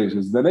short-time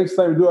basis. The next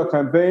time you do a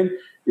campaign,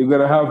 you're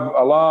going to have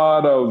a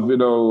lot of,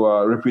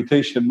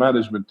 reputation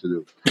management to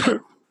do.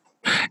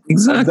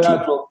 Exactly.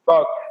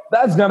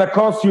 That's going to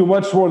cost you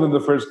much more than the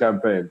first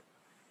campaign.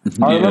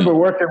 I remember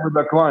working with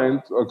a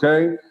client.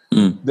 Okay,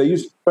 they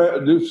used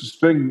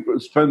to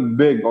spend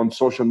big on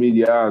social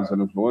media ads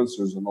and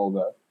influencers and all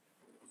that.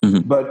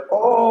 But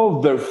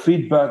all their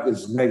feedback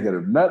is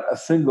negative. Not a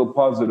single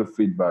positive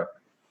feedback.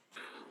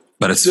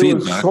 But it's There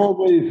were feedback. so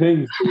many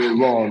things that were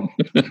wrong.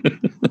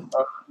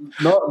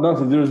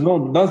 Nothing. There's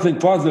nothing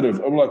positive.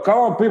 I'm like, come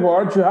on, people,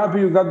 aren't you happy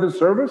you got this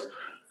service?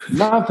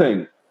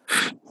 Nothing.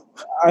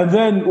 And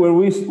then when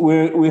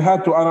we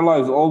had to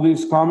analyze all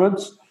these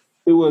comments,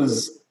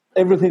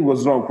 everything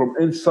was wrong from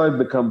inside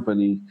the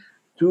company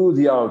to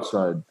the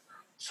outside.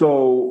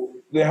 So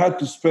they had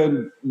to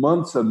spend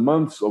months and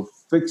months of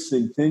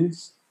fixing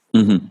things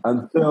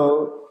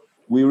until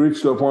we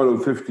reached a point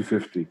of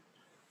 50-50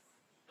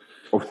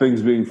 of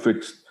things being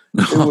fixed.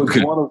 It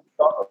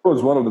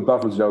was one of the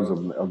toughest jobs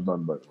I've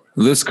done, by the way.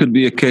 This could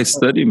be a case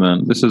study,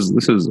 man. This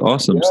is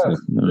awesome stuff.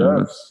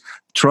 Yes.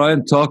 Try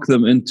and talk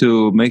them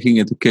into making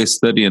it a case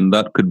study, and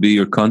that could be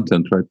your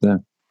content right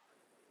there.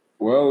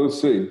 Well, we'll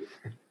see.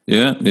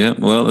 Yeah.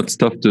 Well, it's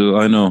tough to.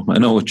 I know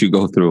what you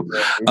go through.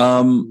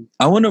 I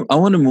want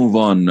to move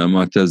on,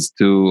 Mu'taz,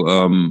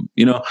 to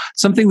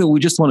something that we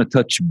just want to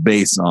touch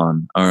base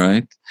on. All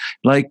right,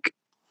 like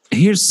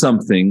here's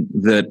something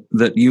that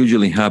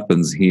usually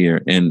happens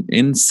here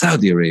in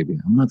Saudi Arabia.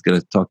 I'm not going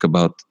to talk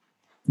about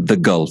the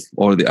Gulf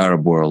or the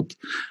Arab world.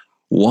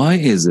 Why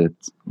is it?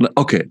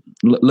 Okay,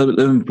 let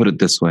me put it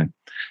this way.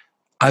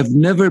 I've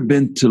never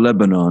been to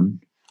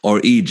Lebanon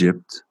or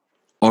Egypt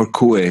or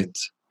Kuwait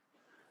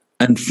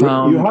and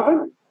found... You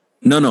haven't?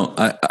 No,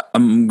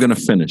 I'm going to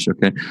finish,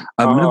 okay?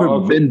 I've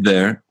never been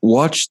there,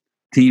 watched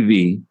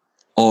TV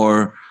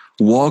or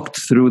walked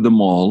through the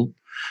mall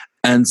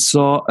and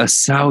saw a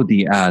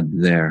Saudi ad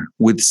there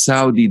with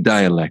Saudi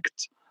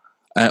dialect.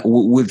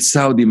 With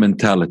Saudi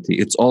mentality.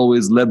 It's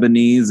always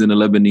Lebanese in a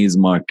Lebanese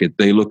market.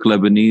 They look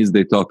Lebanese,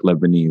 they talk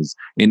Lebanese.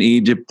 In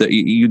Egypt,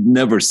 you'd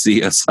never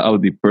see a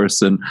Saudi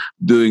person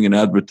doing an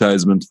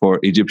advertisement for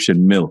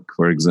Egyptian milk,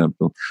 for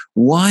example.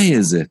 Why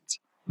is it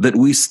that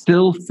we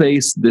still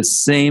face the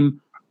same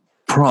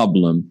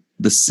problem,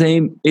 the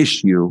same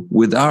issue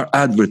with our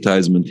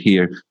advertisement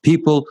here?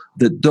 People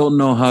that don't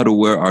know how to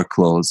wear our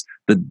clothes,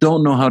 that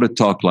don't know how to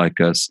talk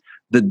like us,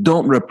 that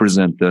don't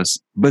represent us,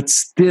 but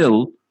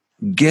still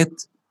get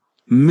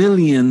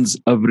millions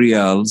of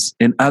riyals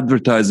in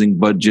advertising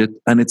budget,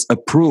 and it's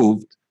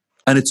approved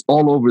and it's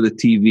all over the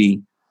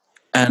TV.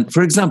 And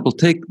for example,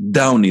 take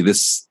Downy.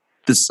 This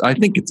I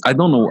think it's, I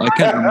don't know, I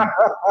can't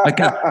I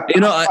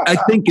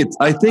think it's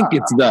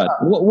that.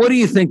 What do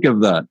you think of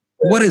that?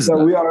 What is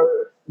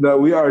that?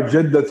 We are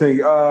Jeddah thing.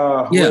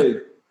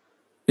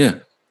 Yeah.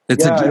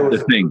 It's a Jeddah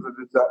thing.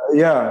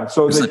 Yeah,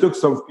 so they took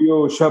some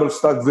few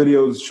Shutterstock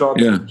videos shot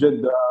in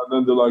Jeddah, and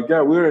then they're like,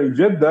 we're in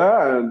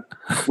Jeddah, and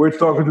we're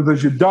talking to the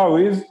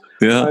Jeddawis.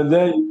 Yeah. And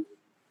then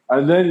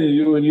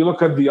when you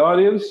look at the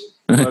audience,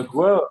 like,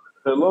 well,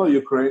 hello,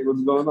 Ukraine,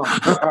 what's going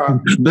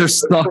on? They're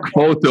stock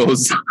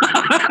photos.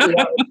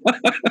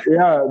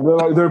 There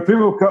are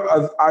people,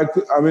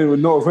 I mean, with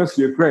no offense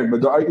to Ukraine,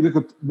 but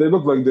they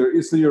look like they're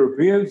Eastern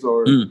Europeans,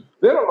 or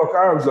they don't look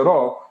Arabs at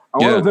all.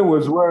 And one of them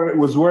was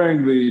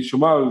wearing the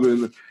shamal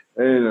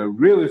in a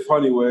really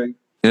funny way.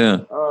 Yeah.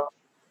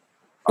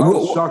 I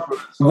was shocked.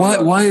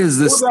 Why is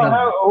this?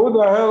 Who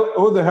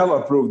the hell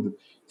approved it?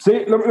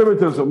 See, let me tell you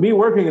something. Me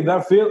working in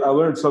that field, I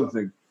learned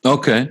something.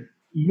 Okay.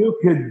 You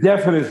could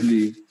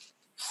definitely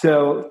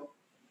sell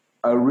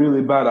a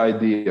really bad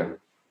idea.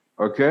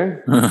 Okay.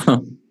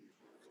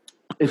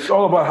 It's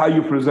all about how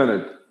you present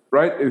it,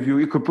 right? If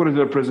you could put it in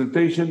a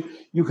presentation,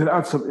 you can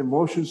add some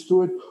emotions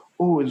to it.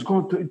 Oh, it's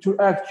going to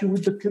interact you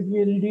with the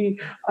community,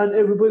 and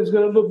everybody's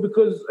going to look,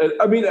 because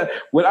I mean,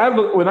 when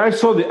I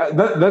saw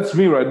that's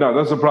me right now.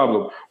 That's the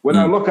problem. When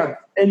I look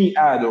at any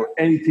ad or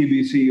any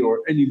TVC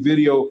or any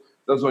video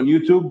that's on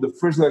YouTube, the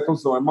first thing that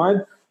comes to my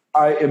mind,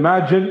 I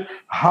imagine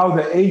how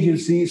the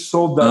agency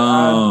sold that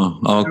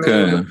ad.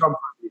 Okay. To the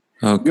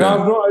company. You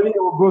have no idea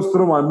what goes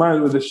through my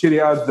mind with the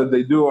shitty ads that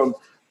they do on.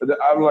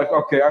 I'm like,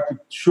 okay, I could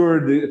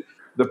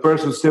the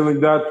person selling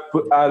that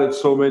added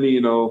so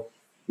many,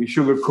 he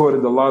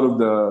sugar-coated a lot of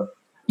the...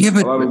 Yeah,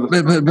 but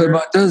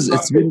it does.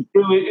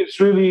 It's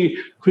really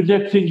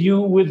connecting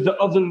you with the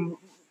other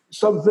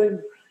something.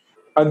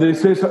 And they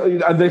say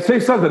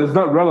something that's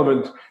not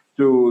relevant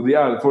to the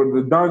ad. For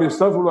the Downy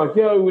stuff, we're like,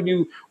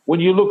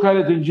 when you look at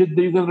it in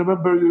Jeddah, you're going to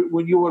remember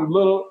when you were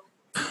little.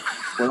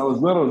 When I was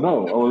little,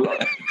 no. All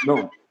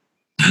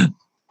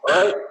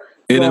right?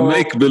 In a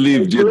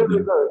make-believe Jeddah.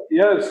 Really,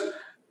 yes.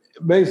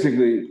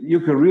 Basically,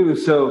 you can really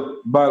sell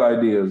bad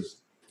ideas.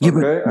 Yeah,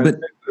 okay, but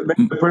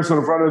make the person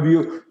in front of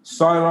you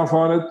sign off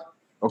on it.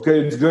 Okay,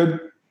 it's good.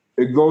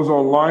 It goes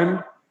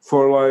online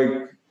for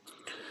like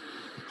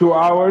 2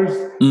 hours,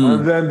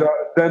 and then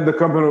the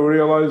company will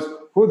realize,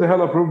 who the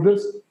hell approved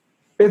this?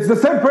 It's the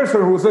same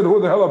person who said,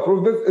 who the hell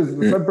approved this? Is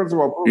the same person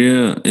who approved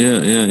it.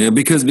 Yeah.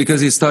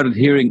 Because he started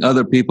hearing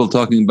other people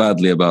talking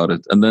badly about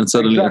it, and then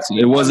suddenly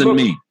it wasn't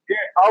me.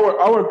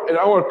 Yeah, in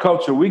our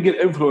culture, we get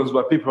influenced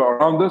by people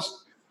around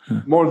us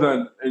more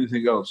than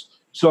anything else.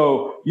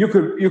 So you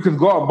could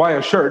go out and buy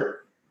a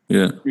shirt,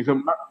 Yeah. You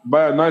can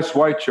buy a nice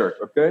white shirt,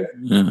 okay?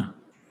 Yeah.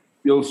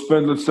 You'll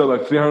spend, let's say,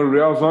 like 300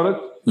 reals on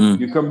it.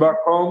 You come back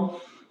home,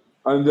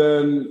 and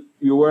then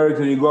you wear it,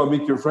 and you go and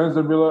meet your friends,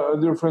 and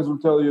your friends will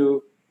tell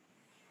you,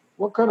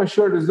 "What kind of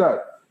shirt is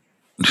that?"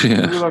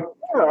 Yeah. And you're like,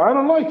 I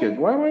don't like it.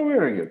 Why am I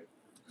wearing it?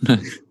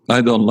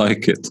 I don't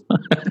like it.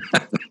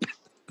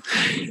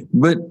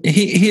 But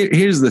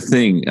here's the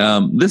thing.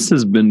 This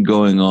has been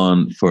going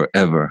on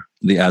forever,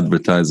 the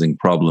advertising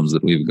problems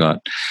that we've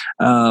got.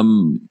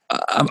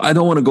 I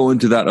don't want to go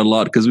into that a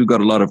lot because we've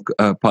got a lot of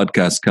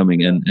podcasts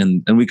coming in,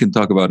 and we can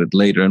talk about it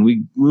later. And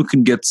we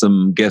can get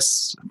some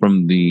guests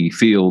from the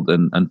field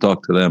and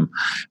talk to them.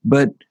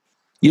 But,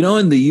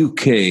 in the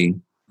UK,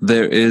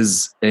 there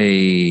is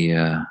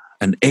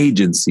an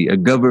agency, a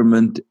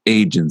government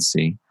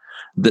agency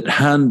that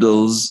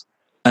handles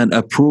and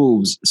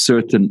approves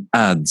certain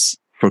ads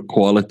for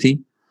quality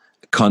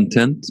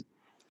content.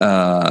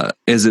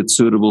 Is it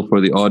suitable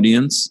for the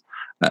audience?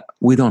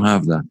 We don't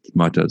have that,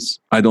 Martaz.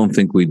 I don't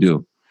think we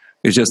do.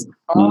 It's just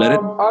let it.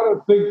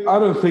 I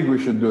don't think we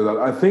should do that.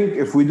 I think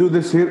if we do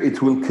this here,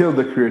 it will kill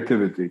the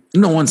creativity.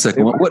 No, 1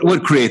 second.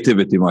 What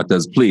creativity,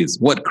 Martaz? Please,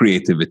 what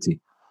creativity?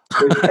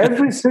 If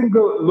every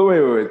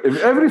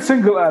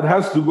single ad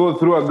has to go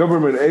through a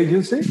government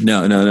agency.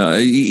 No.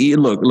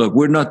 Look,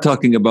 we're not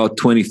talking about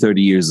 20,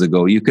 30 years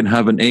ago. You can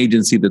have an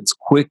agency that's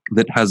quick,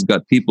 that has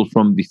got people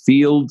from the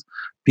field,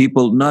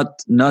 people,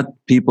 not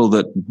people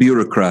that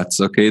bureaucrats.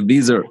 Okay.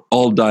 These are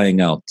all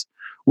dying out.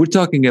 We're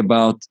talking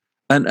about,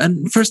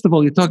 and first of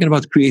all, you're talking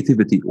about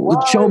creativity.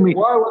 Show me.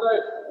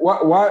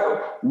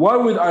 Why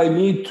would I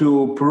need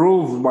to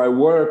prove my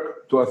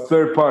work to a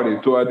third party,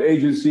 to an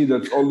agency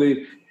that's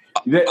only,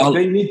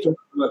 they need to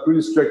have a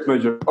really strict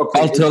measure. Okay,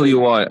 I'll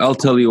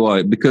tell you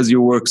why. Because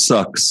your work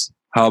sucks.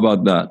 How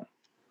about that?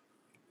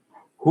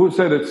 Who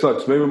said it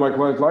sucks? Maybe my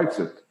client likes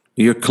it.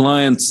 Your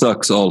client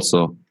sucks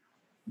also.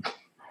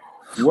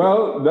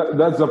 Well,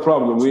 that's the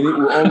problem.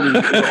 We're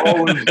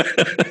always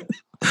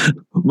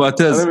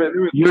Martaz,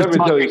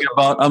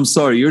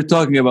 you're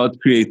talking about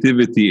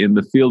creativity in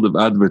the field of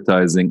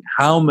advertising.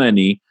 How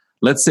many,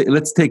 let's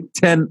take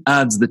 10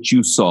 ads that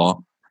you saw.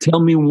 Tell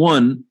me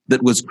one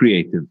that was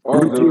creative.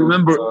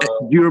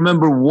 Do you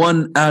remember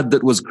one ad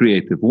that was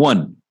creative?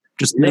 One.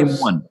 Just name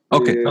one.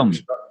 Okay, tell me.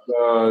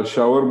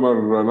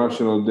 Shawarma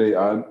National Day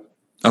ad.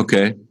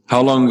 Okay.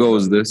 How long ago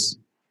was this?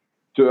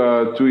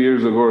 2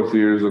 years ago or 3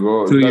 years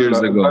ago. 2 years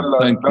ago.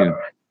 Thank you.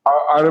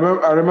 I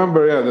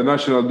remember. Yeah, the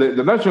National Day.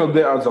 The National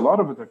Day ads. A lot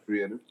of it are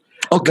creative.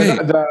 Okay.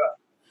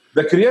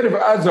 The creative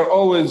ads are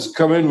always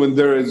come in when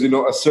there is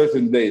a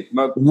certain date.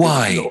 Not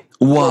why?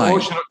 Why?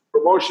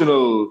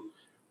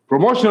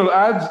 Promotional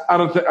ads. I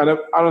don't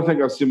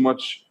think I've seen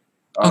much.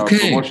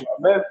 Okay.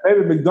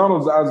 Maybe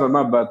McDonald's ads are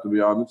not bad, to be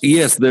honest.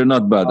 Yes, they're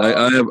not bad.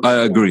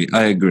 I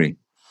agree.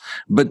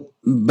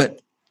 But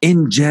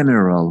in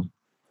general,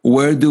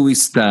 where do we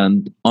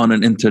stand on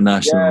an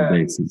international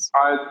basis?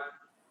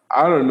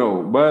 I don't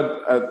know,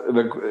 but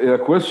the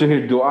question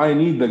here: do I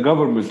need the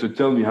government to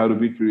tell me how to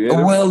be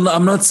creative? Well,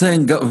 I'm not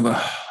saying.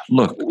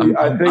 Look,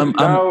 I think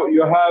now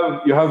you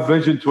have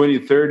Vision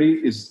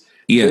 2030 is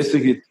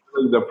basically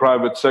telling the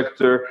private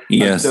sector,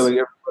 and telling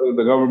everybody in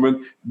the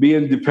government, be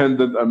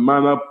independent and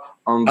man up.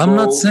 I'm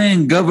not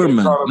saying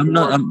government.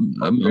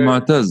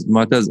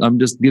 Martaz, I'm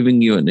just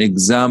giving you an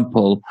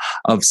example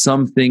of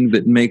something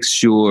that makes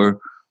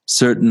sure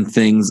certain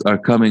things are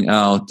coming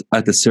out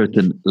at a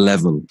certain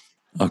level.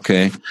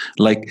 Okay,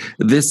 like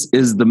this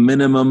is the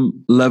minimum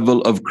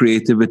level of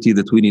creativity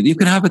that we need. You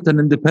can have it an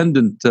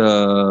independent,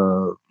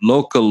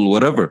 local,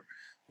 whatever,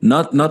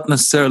 not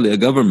necessarily a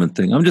government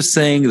thing. I'm just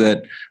saying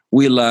that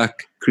we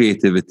lack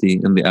creativity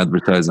in the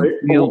advertising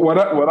field. What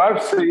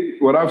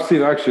I've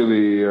seen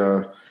actually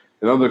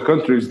in other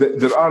countries,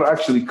 there are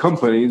actually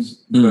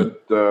companies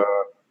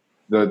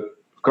that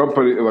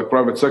company like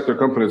private sector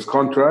companies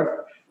contract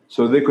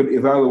so they could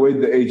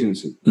evaluate the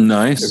agency.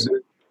 Nice.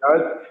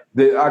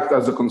 They act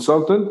as a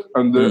consultant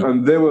and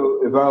they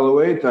will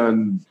evaluate.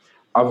 And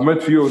I've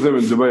met few of them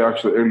in Dubai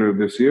actually earlier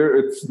this year.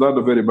 It's not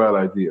a very bad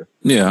idea.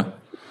 Yeah.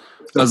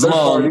 As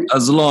long,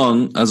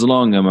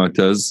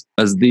 Martaz,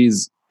 as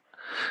these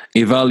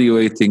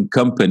evaluating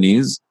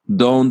companies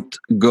don't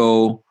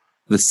go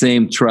the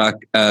same track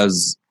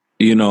as,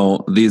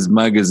 these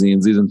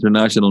magazines, these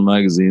international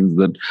magazines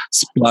that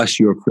splash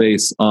your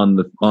face on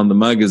the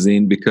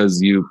magazine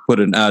because you put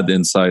an ad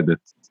inside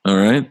it. All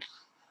right.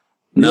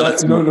 Now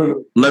let's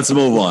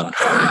move on.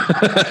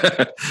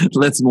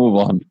 Let's move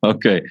on.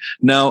 Okay.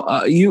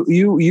 Now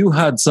you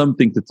had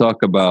something to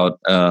talk about.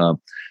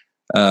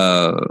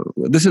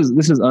 This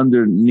is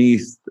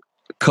underneath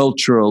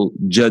cultural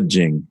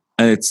judging,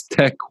 and it's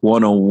Tech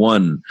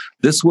 101.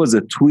 This was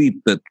a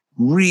tweet that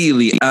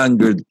really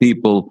angered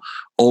people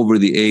over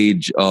the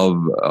age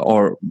of,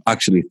 or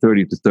actually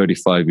 30 to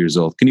 35 years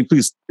old. Can you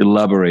please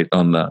elaborate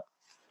on that?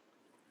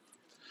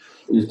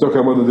 You're talking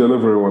about the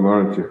delivery one,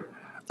 aren't you?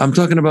 I'm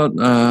talking about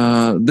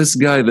this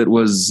guy that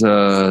was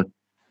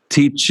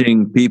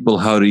teaching people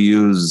how to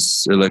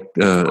use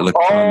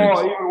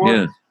electronics.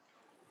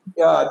 Yeah,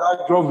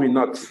 that drove me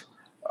nuts.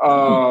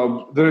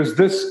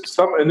 there's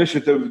some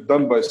initiative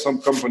done by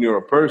some company or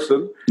a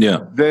person.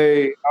 Yeah.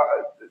 They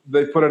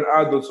put an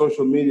ad on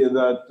social media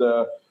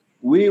that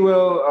we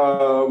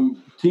will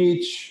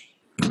teach.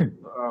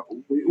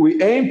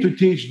 We aim to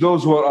teach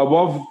those who are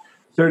above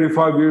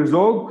 35 years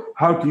old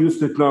how to use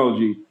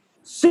technology.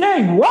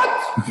 Saying what?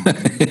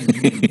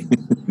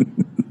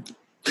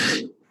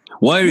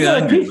 Why are you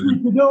angry?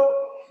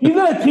 You're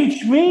gonna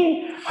teach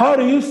me how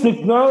to use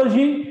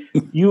technology?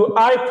 You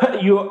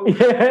iPad,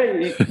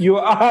 you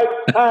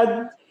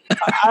iPad.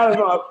 I don't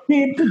know.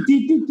 These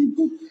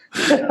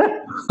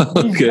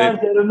guys,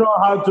 they don't know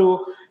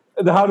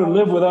how to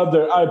live without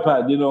their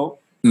iPad. You know.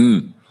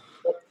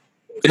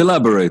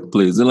 Elaborate,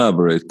 please.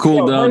 Elaborate.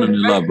 Cool down and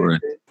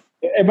elaborate.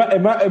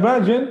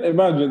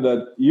 Imagine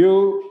that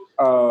you,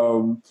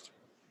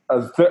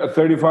 as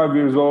 35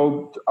 years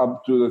old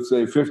up to, let's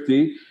say,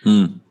 50,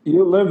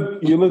 you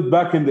lived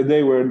back in the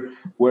day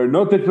where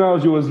no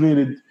technology was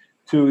needed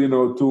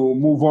to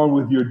move on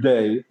with your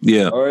day.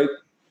 Yeah. All right.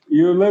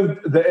 You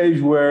lived the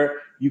age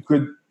where you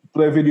could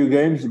play video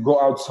games,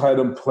 go outside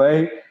and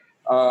play,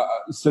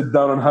 sit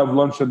down and have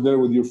lunch and dinner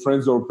with your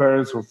friends or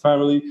parents or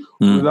family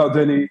without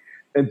any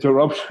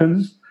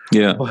interruptions.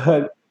 Yeah.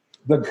 But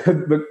but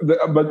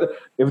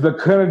if the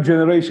current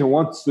generation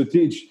wants to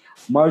teach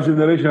my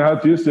generation how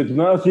to use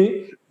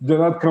technology, do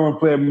not come and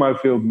play in my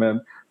field,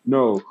 man.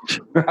 No,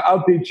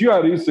 I'll teach you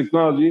how to use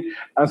technology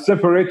and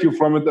separate you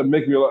from it and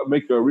make you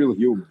a real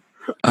human.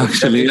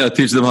 Actually,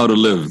 teach them how to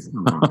live.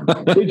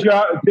 teach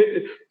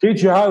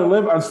you how to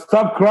live and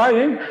stop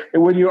crying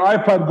when your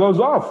iPad goes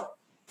off.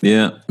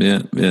 Yeah. Oh my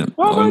God,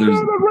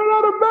 I ran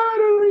out of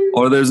battery.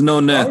 Or there's no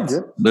net.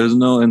 There's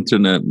no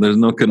internet. There's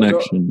no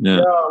connection.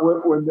 Yeah.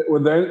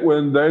 When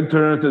the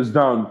internet is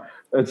down,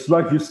 it's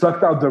like you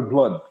sucked out their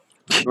blood.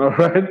 All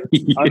right?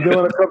 Yeah. And they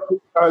want to come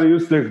to how to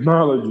use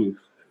technology.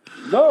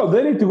 No,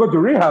 they need to go to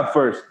rehab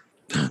first.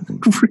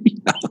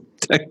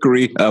 Tech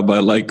rehab. I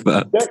like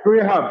that. Tech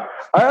rehab.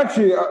 I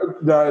actually,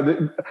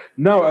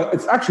 no,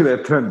 it's actually a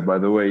trend, by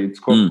the way. It's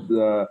called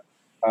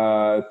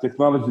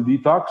technology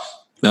detox.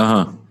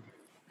 Uh-huh.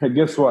 And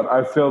guess what?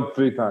 I failed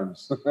 3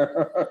 times.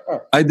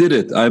 I did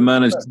it. I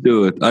managed to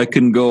do it. I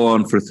can go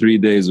on for 3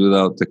 days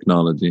without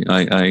technology.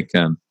 I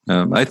can.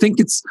 I think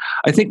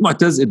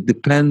Mu'taz, it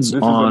depends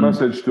on. This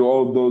is a message to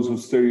all those who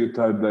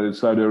stereotype that in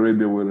Saudi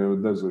Arabia we're in a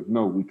desert.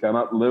 No, we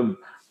cannot live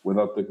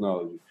without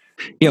technology.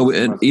 Yeah, we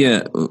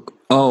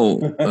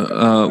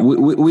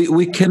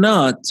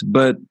cannot.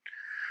 But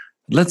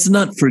let's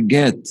not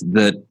forget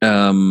that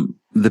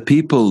the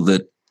people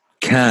that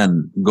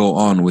can go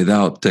on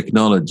without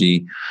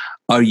technology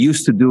are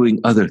used to doing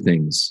other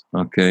things.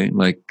 Okay,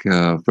 like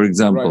for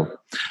example,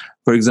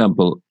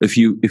 if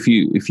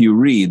you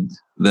read,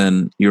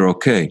 then you're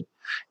okay.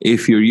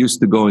 If you're used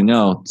to going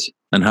out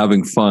and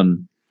having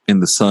fun in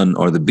the sun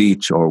or the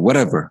beach or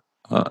whatever,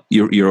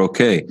 you're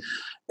okay.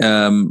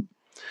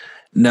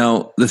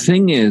 Now the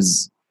thing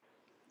is,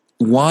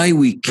 why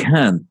we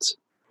can't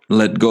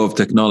let go of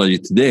technology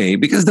today,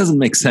 because it doesn't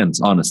make sense,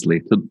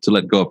 honestly, to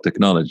let go of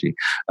technology.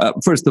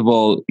 First of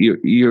all,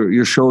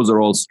 your shows are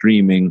all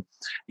streaming.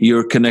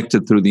 You're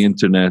connected through the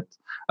internet.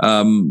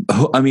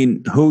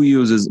 Who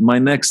uses my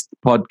next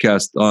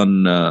podcast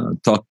on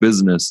Talk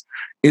Business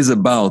is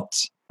about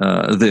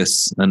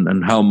this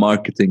and how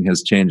marketing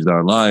has changed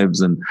our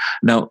lives. And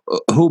now,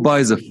 who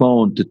buys a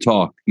phone to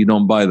talk? You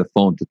don't buy the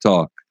phone to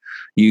talk.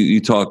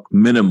 You talk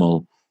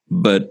minimal,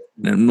 but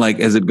like,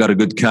 has it got a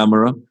good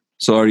camera?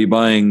 So are you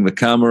buying the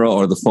camera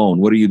or the phone?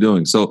 What are you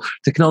doing? So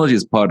technology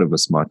is part of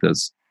us,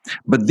 Mu'taz.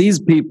 But these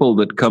people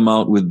that come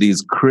out with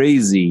these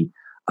crazy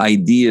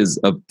ideas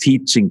of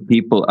teaching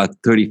people at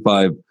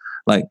 35,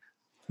 like,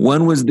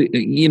 when was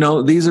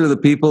these are the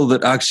people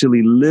that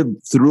actually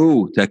lived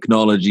through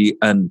technology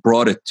and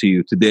brought it to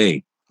you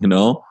today,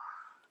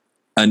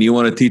 and you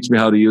want to teach me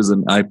how to use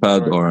an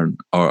iPad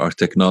or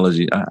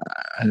technology.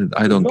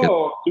 I don't get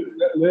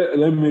it.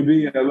 Let me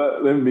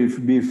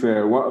be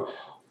fair.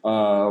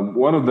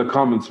 One of the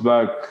comments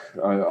back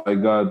I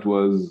got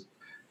was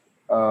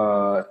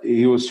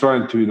he was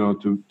trying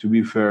to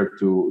be fair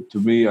to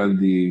me and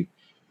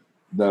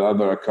that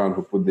other account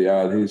who put the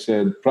ad. He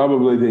said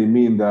probably they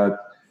mean that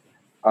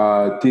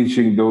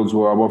teaching those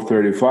who are above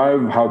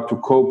 35 how to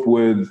cope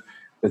with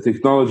the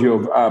technology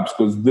of apps,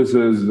 because this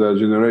is the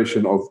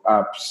generation of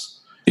apps.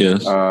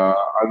 Yes,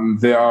 and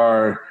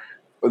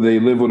they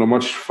live on a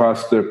much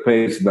faster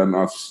pace than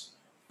us.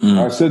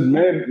 I said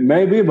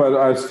maybe, but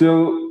I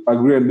still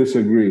agree and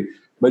disagree.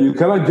 But you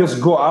cannot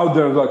just go out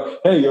there and like,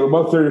 hey, you're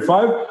above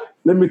 35.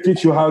 Let me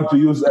teach you how to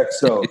use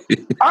Excel.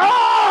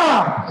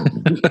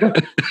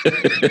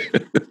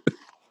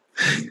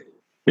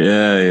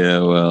 Yeah.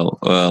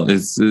 Well,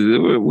 it's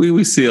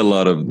we see a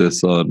lot of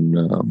this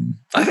on.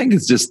 I think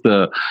it's just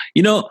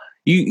you're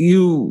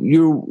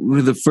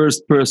the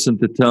first person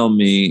to tell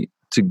me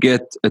to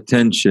get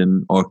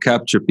attention or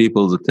capture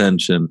people's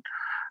attention.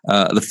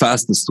 The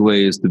fastest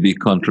way is to be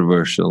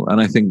controversial,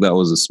 and I think that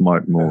was a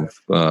smart move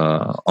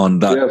on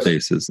that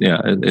basis.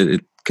 Yeah,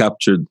 it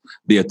captured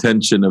the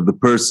attention of the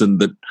person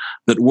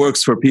that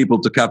works for people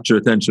to capture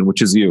attention,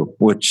 which is you,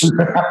 which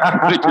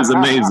is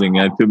amazing.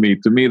 And to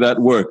me, that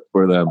worked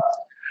for them.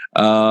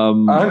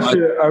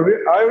 Actually, I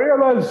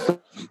realized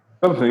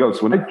something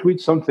else. When I tweet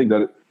something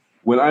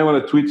when I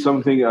want to tweet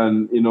something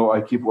and,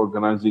 I keep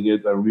organizing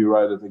it, I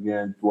rewrite it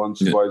again once,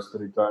 twice,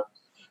 3 times.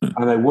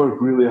 And I work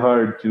really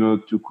hard,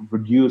 to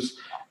produce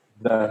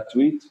that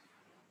tweet.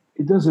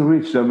 It doesn't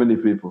reach that many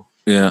people.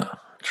 Yeah,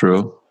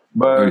 true.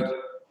 But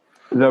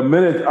the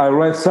minute I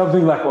write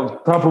something like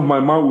on top of my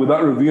mind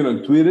without reviewing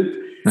and tweet it,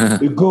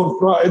 it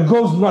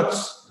goes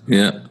nuts.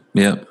 Yeah.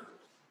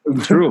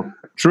 True.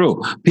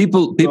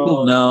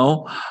 People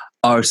now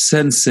are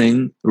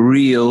sensing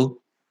real,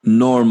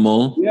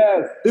 normal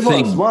people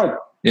things. are smart.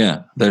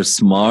 Yeah, they're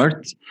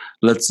smart.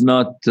 Let's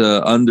not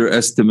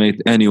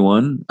underestimate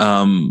anyone.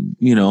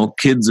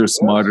 Kids are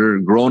smarter.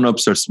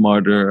 Grown-ups are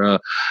smarter.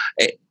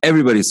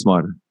 Everybody's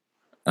smarter.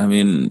 I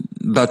mean,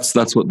 that's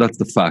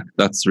the fact.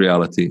 That's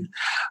reality.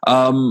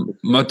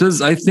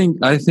 Mu'taz, I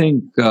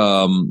think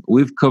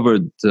we've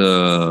covered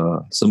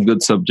some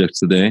good subjects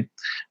today,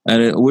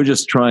 and we're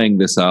just trying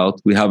this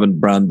out. We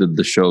haven't branded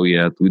the show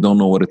yet. We don't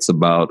know what it's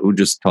about. We're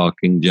just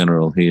talking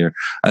general here.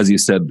 As you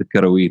said, the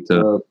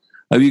Karawita.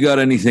 Have you got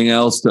anything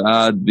else to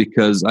add?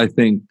 Because I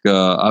think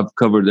I've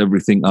covered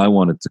everything I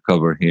wanted to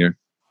cover here.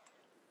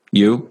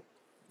 You?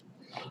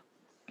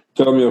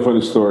 Tell me a funny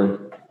story.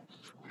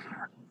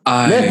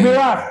 Make me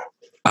laugh.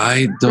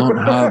 I don't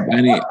have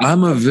any.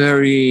 I'm a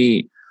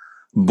very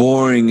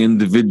boring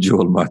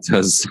individual,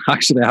 Mu'taz.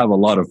 Actually, I have a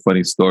lot of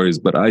funny stories,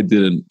 but I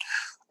didn't.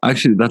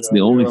 Actually, that's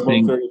the only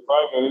thing. 35,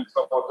 I need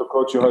someone to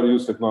coach you how to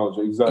use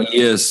technology. Exactly.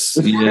 Yes.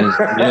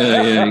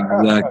 Yeah,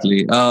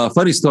 exactly.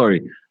 Funny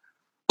story.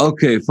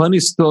 Okay, funny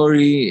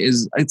story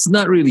it's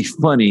not really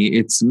funny.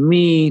 It's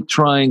me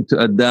trying to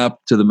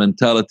adapt to the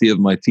mentality of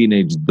my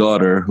teenage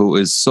daughter, who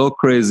is so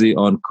crazy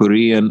on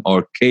Korean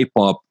or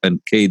K-pop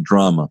and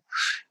K-drama.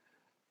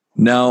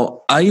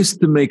 Now, I used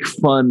to make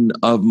fun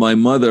of my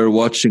mother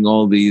watching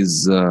all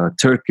these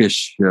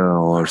Turkish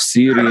or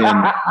Syrian.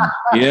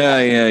 Yeah.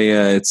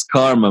 It's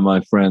karma, my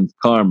friend,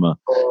 karma.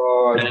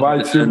 It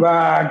bites you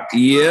back.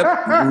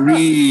 Yep,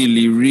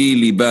 really,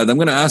 really bad. I'm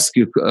going to ask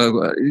you,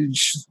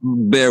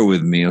 bear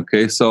with me,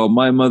 okay? So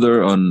my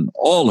mother, on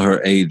all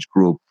her age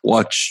group,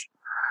 watch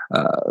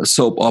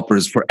soap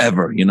operas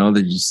forever.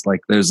 They're just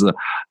like, there's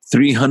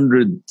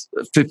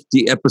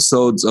 350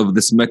 episodes of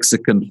this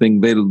Mexican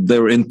thing.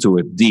 They're into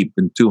it deep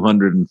in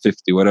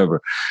 250, whatever.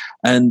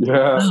 And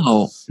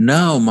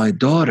now my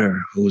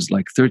daughter, who's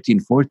like 13,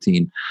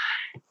 14,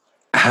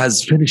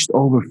 has finished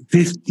over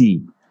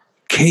 50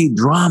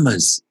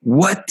 K-dramas.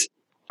 What?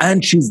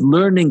 And she's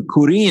learning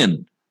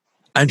Korean.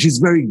 And she's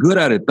very good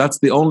at it. That's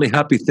the only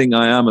happy thing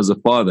I am as a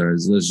father,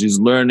 is that she's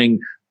learning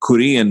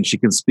Korean. She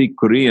can speak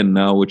Korean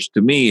now, which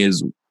to me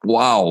is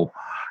wow.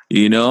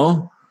 I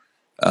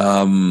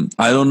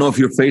don't know if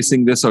you're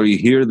facing this or you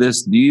hear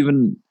this. Do you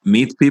even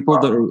meet people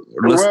that are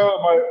listening?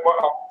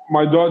 Well,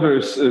 my daughter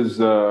is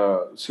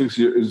 6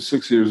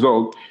 years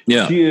old.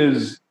 Yeah. She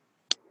is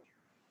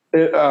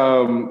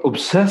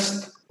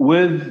obsessed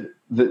with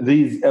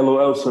these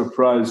LOL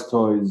surprise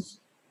toys.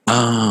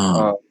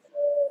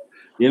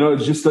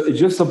 It's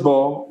just a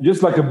ball,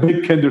 just like a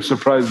big Kinder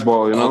Surprise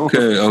ball.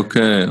 Okay.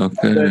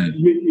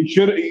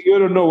 You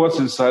don't know what's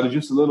inside. It's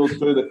just a little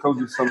toy that comes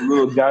with some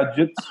little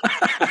gadgets.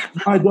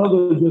 My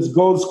daughter just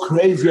goes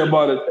crazy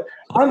about it,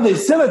 and they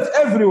sell it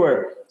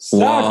everywhere.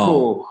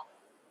 Sako,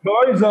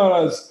 Toys R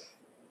Us,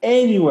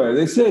 anywhere.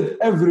 They sell it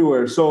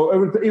everywhere. So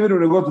even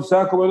when they go to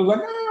Sako, it's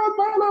like,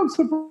 LOL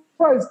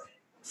surprise,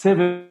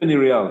 70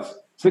 riyals.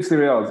 60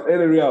 riyals,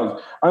 80 riyals.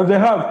 And they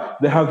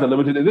have the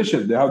limited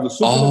edition. They have the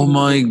super Oh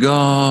my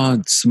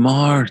God,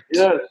 smart.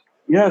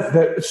 Yes,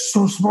 they're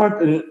so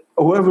smart.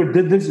 Whoever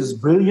did this is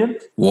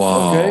brilliant.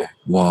 Wow. Okay?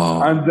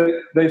 Wow. And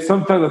they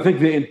sometimes, I think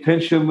they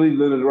intentionally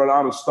let it run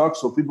out of stock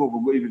so people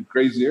will go even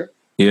crazier.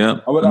 Yeah.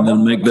 And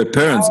then make their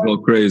parents go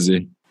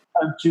crazy.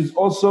 And she's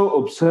also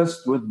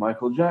obsessed with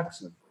Michael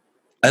Jackson.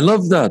 I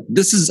love that.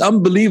 This is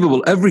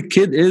unbelievable. Every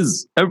kid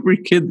is. Yeah.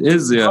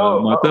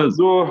 Go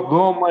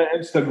on my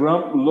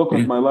Instagram. Look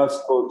at my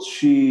last post.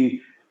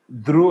 She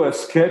drew a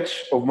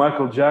sketch of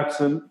Michael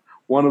Jackson,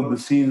 one of the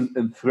scenes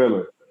in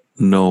Thriller.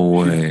 No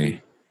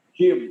way.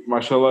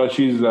 Mashallah,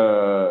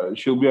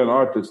 she'll be an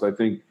artist, I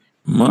think.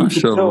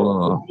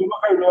 Mashallah.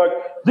 You're like,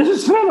 this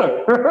is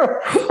Thriller.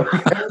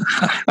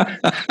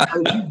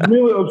 And she's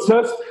really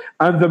obsessed.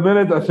 And the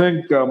minute I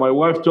think my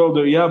wife told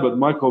her, but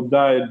Michael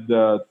died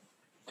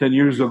 10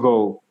 years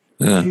ago.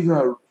 Yeah. She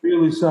got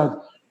really sad.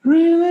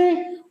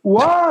 Really?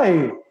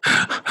 Why?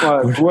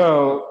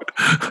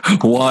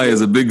 Why is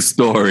a big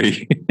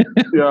story.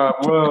 Yeah,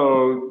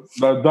 well,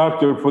 the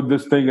doctor put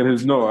this thing in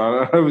his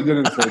nose. I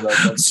didn't say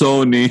that.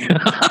 Sony.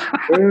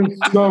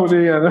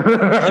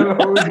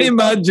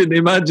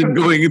 Imagine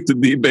going into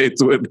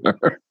debates with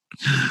her.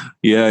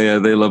 Yeah,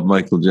 they love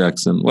Michael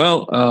Jackson.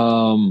 Well,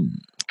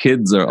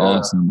 Kids are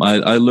awesome.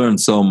 I learn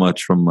so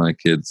much from my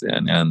kids,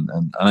 and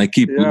I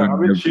keep learning. I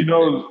mean, she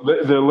knows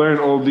they learn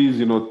all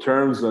these,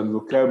 terms and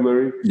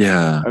vocabulary.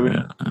 Yeah, I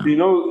mean,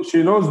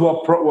 she knows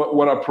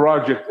what a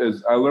project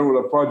is. I learned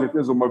what a project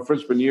is in my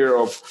freshman year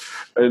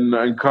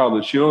in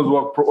college. She knows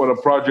what a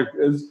project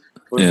is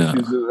when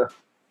she's in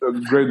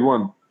grade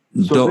 1.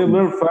 So they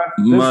learn fast.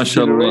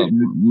 MashaAllah.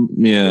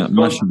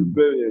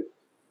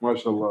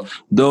 MashaAllah.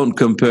 Don't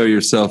compare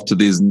yourself to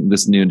this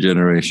new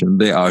generation.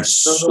 They are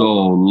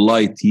so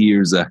light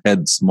years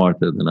ahead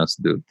smarter than us,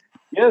 dude.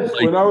 Yes,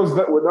 when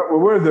we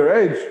were their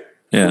age,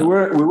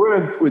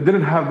 we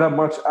didn't have that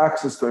much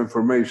access to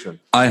information.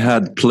 I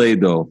had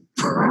Play-Doh.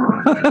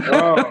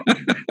 I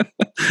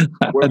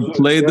had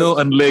Play-Doh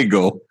and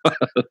Lego.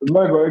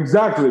 Lego,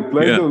 exactly.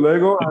 Play-Doh,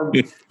 Lego, and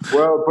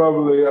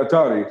probably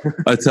Atari.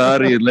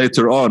 Atari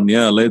later on,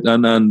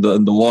 and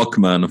the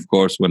Walkman, of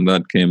course, when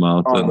that came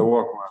out. The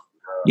Walkman.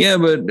 Yeah,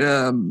 but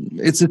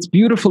it's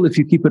beautiful if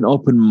you keep an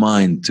open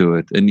mind to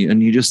it, and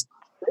you just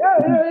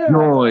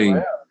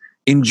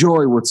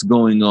enjoy what's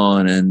going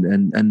on,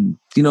 and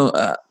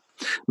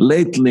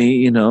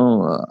lately,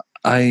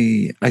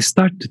 I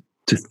start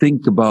to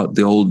think about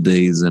the old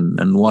days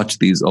and watch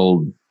these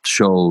old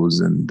shows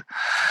and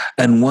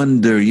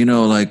wonder,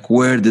 like,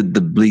 where did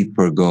the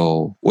bleeper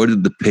go? Where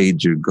did the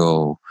pager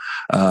go?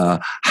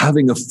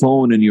 Having a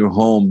phone in your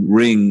home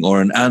ring,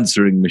 or an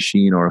answering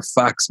machine, or a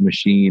fax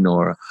machine,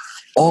 or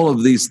all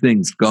of these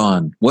things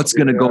gone. What's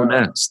going to go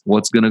next?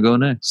 What's going to go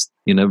next?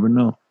 You never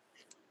know.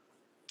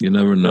 Yeah,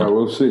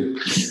 we'll see.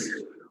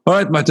 All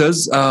right,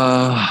 Mu'taz,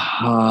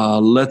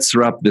 let's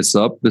wrap this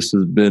up. This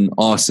has been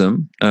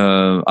awesome.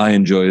 I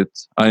enjoy it.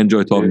 I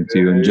enjoy talking to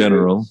you in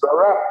general.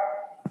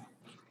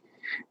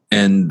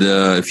 And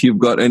if you've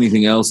got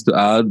anything else to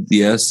add,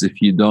 yes.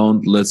 If you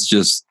don't, let's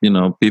just,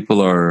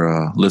 people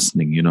are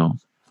listening,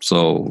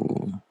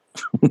 so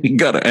we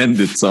got to end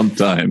it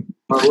sometime.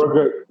 We're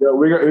good. Yeah,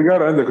 we got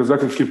to end it because I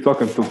can keep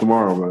talking till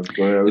tomorrow, man.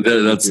 So,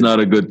 that's not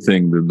a good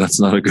thing, dude. That's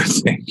not a good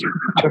thing.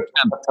 I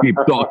can't keep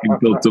talking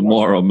till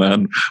tomorrow,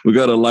 man. We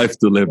got a life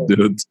to live,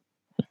 dude.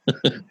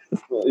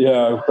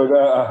 Yeah,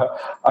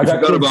 I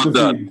forgot about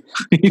that.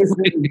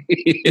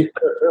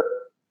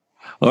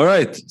 All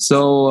right.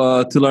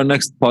 So till our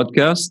next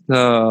podcast,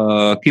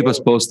 keep us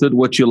posted.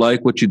 What you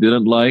like, what you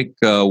didn't like.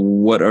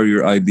 What are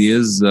your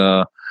ideas?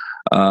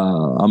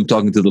 I'm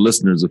talking to the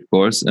listeners, of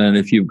course. And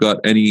if you've got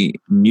any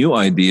new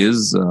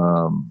ideas,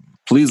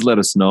 please let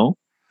us know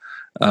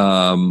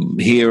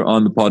here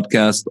on the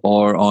podcast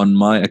or on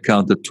my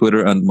account at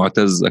Twitter and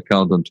Mu'taz's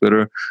account on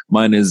Twitter.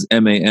 Mine is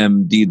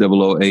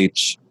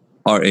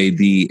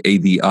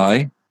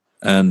MAMDOOHRADADI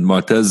and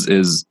Mu'taz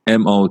is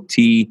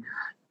MOTAZ.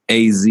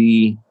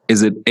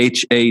 Is it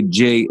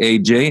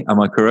HAJAJ? Am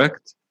I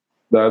correct?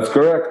 That's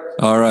correct.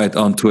 All right,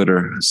 on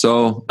Twitter.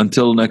 So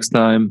until next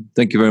time,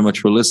 thank you very much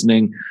for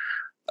listening.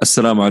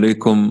 Assalamu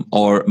alaikum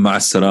or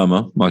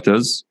ma'as-salama,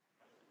 Mu'taz.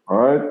 All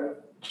right.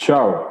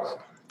 Ciao.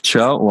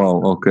 Ciao.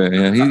 Wow. Okay.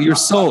 Yeah. You're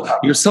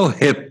so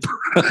hip.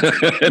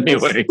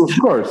 Anyway. Of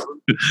course.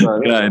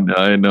 I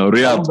know.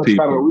 Riyadh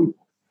people.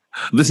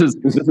 This is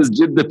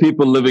Jeddah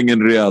people living in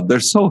Riyadh.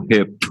 They're so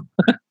hip.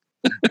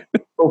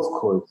 Of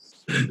course.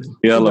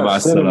 Yalla,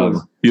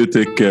 ma'as-salama. You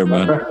take care,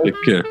 man. Take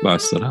care.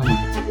 Ma'as-salama.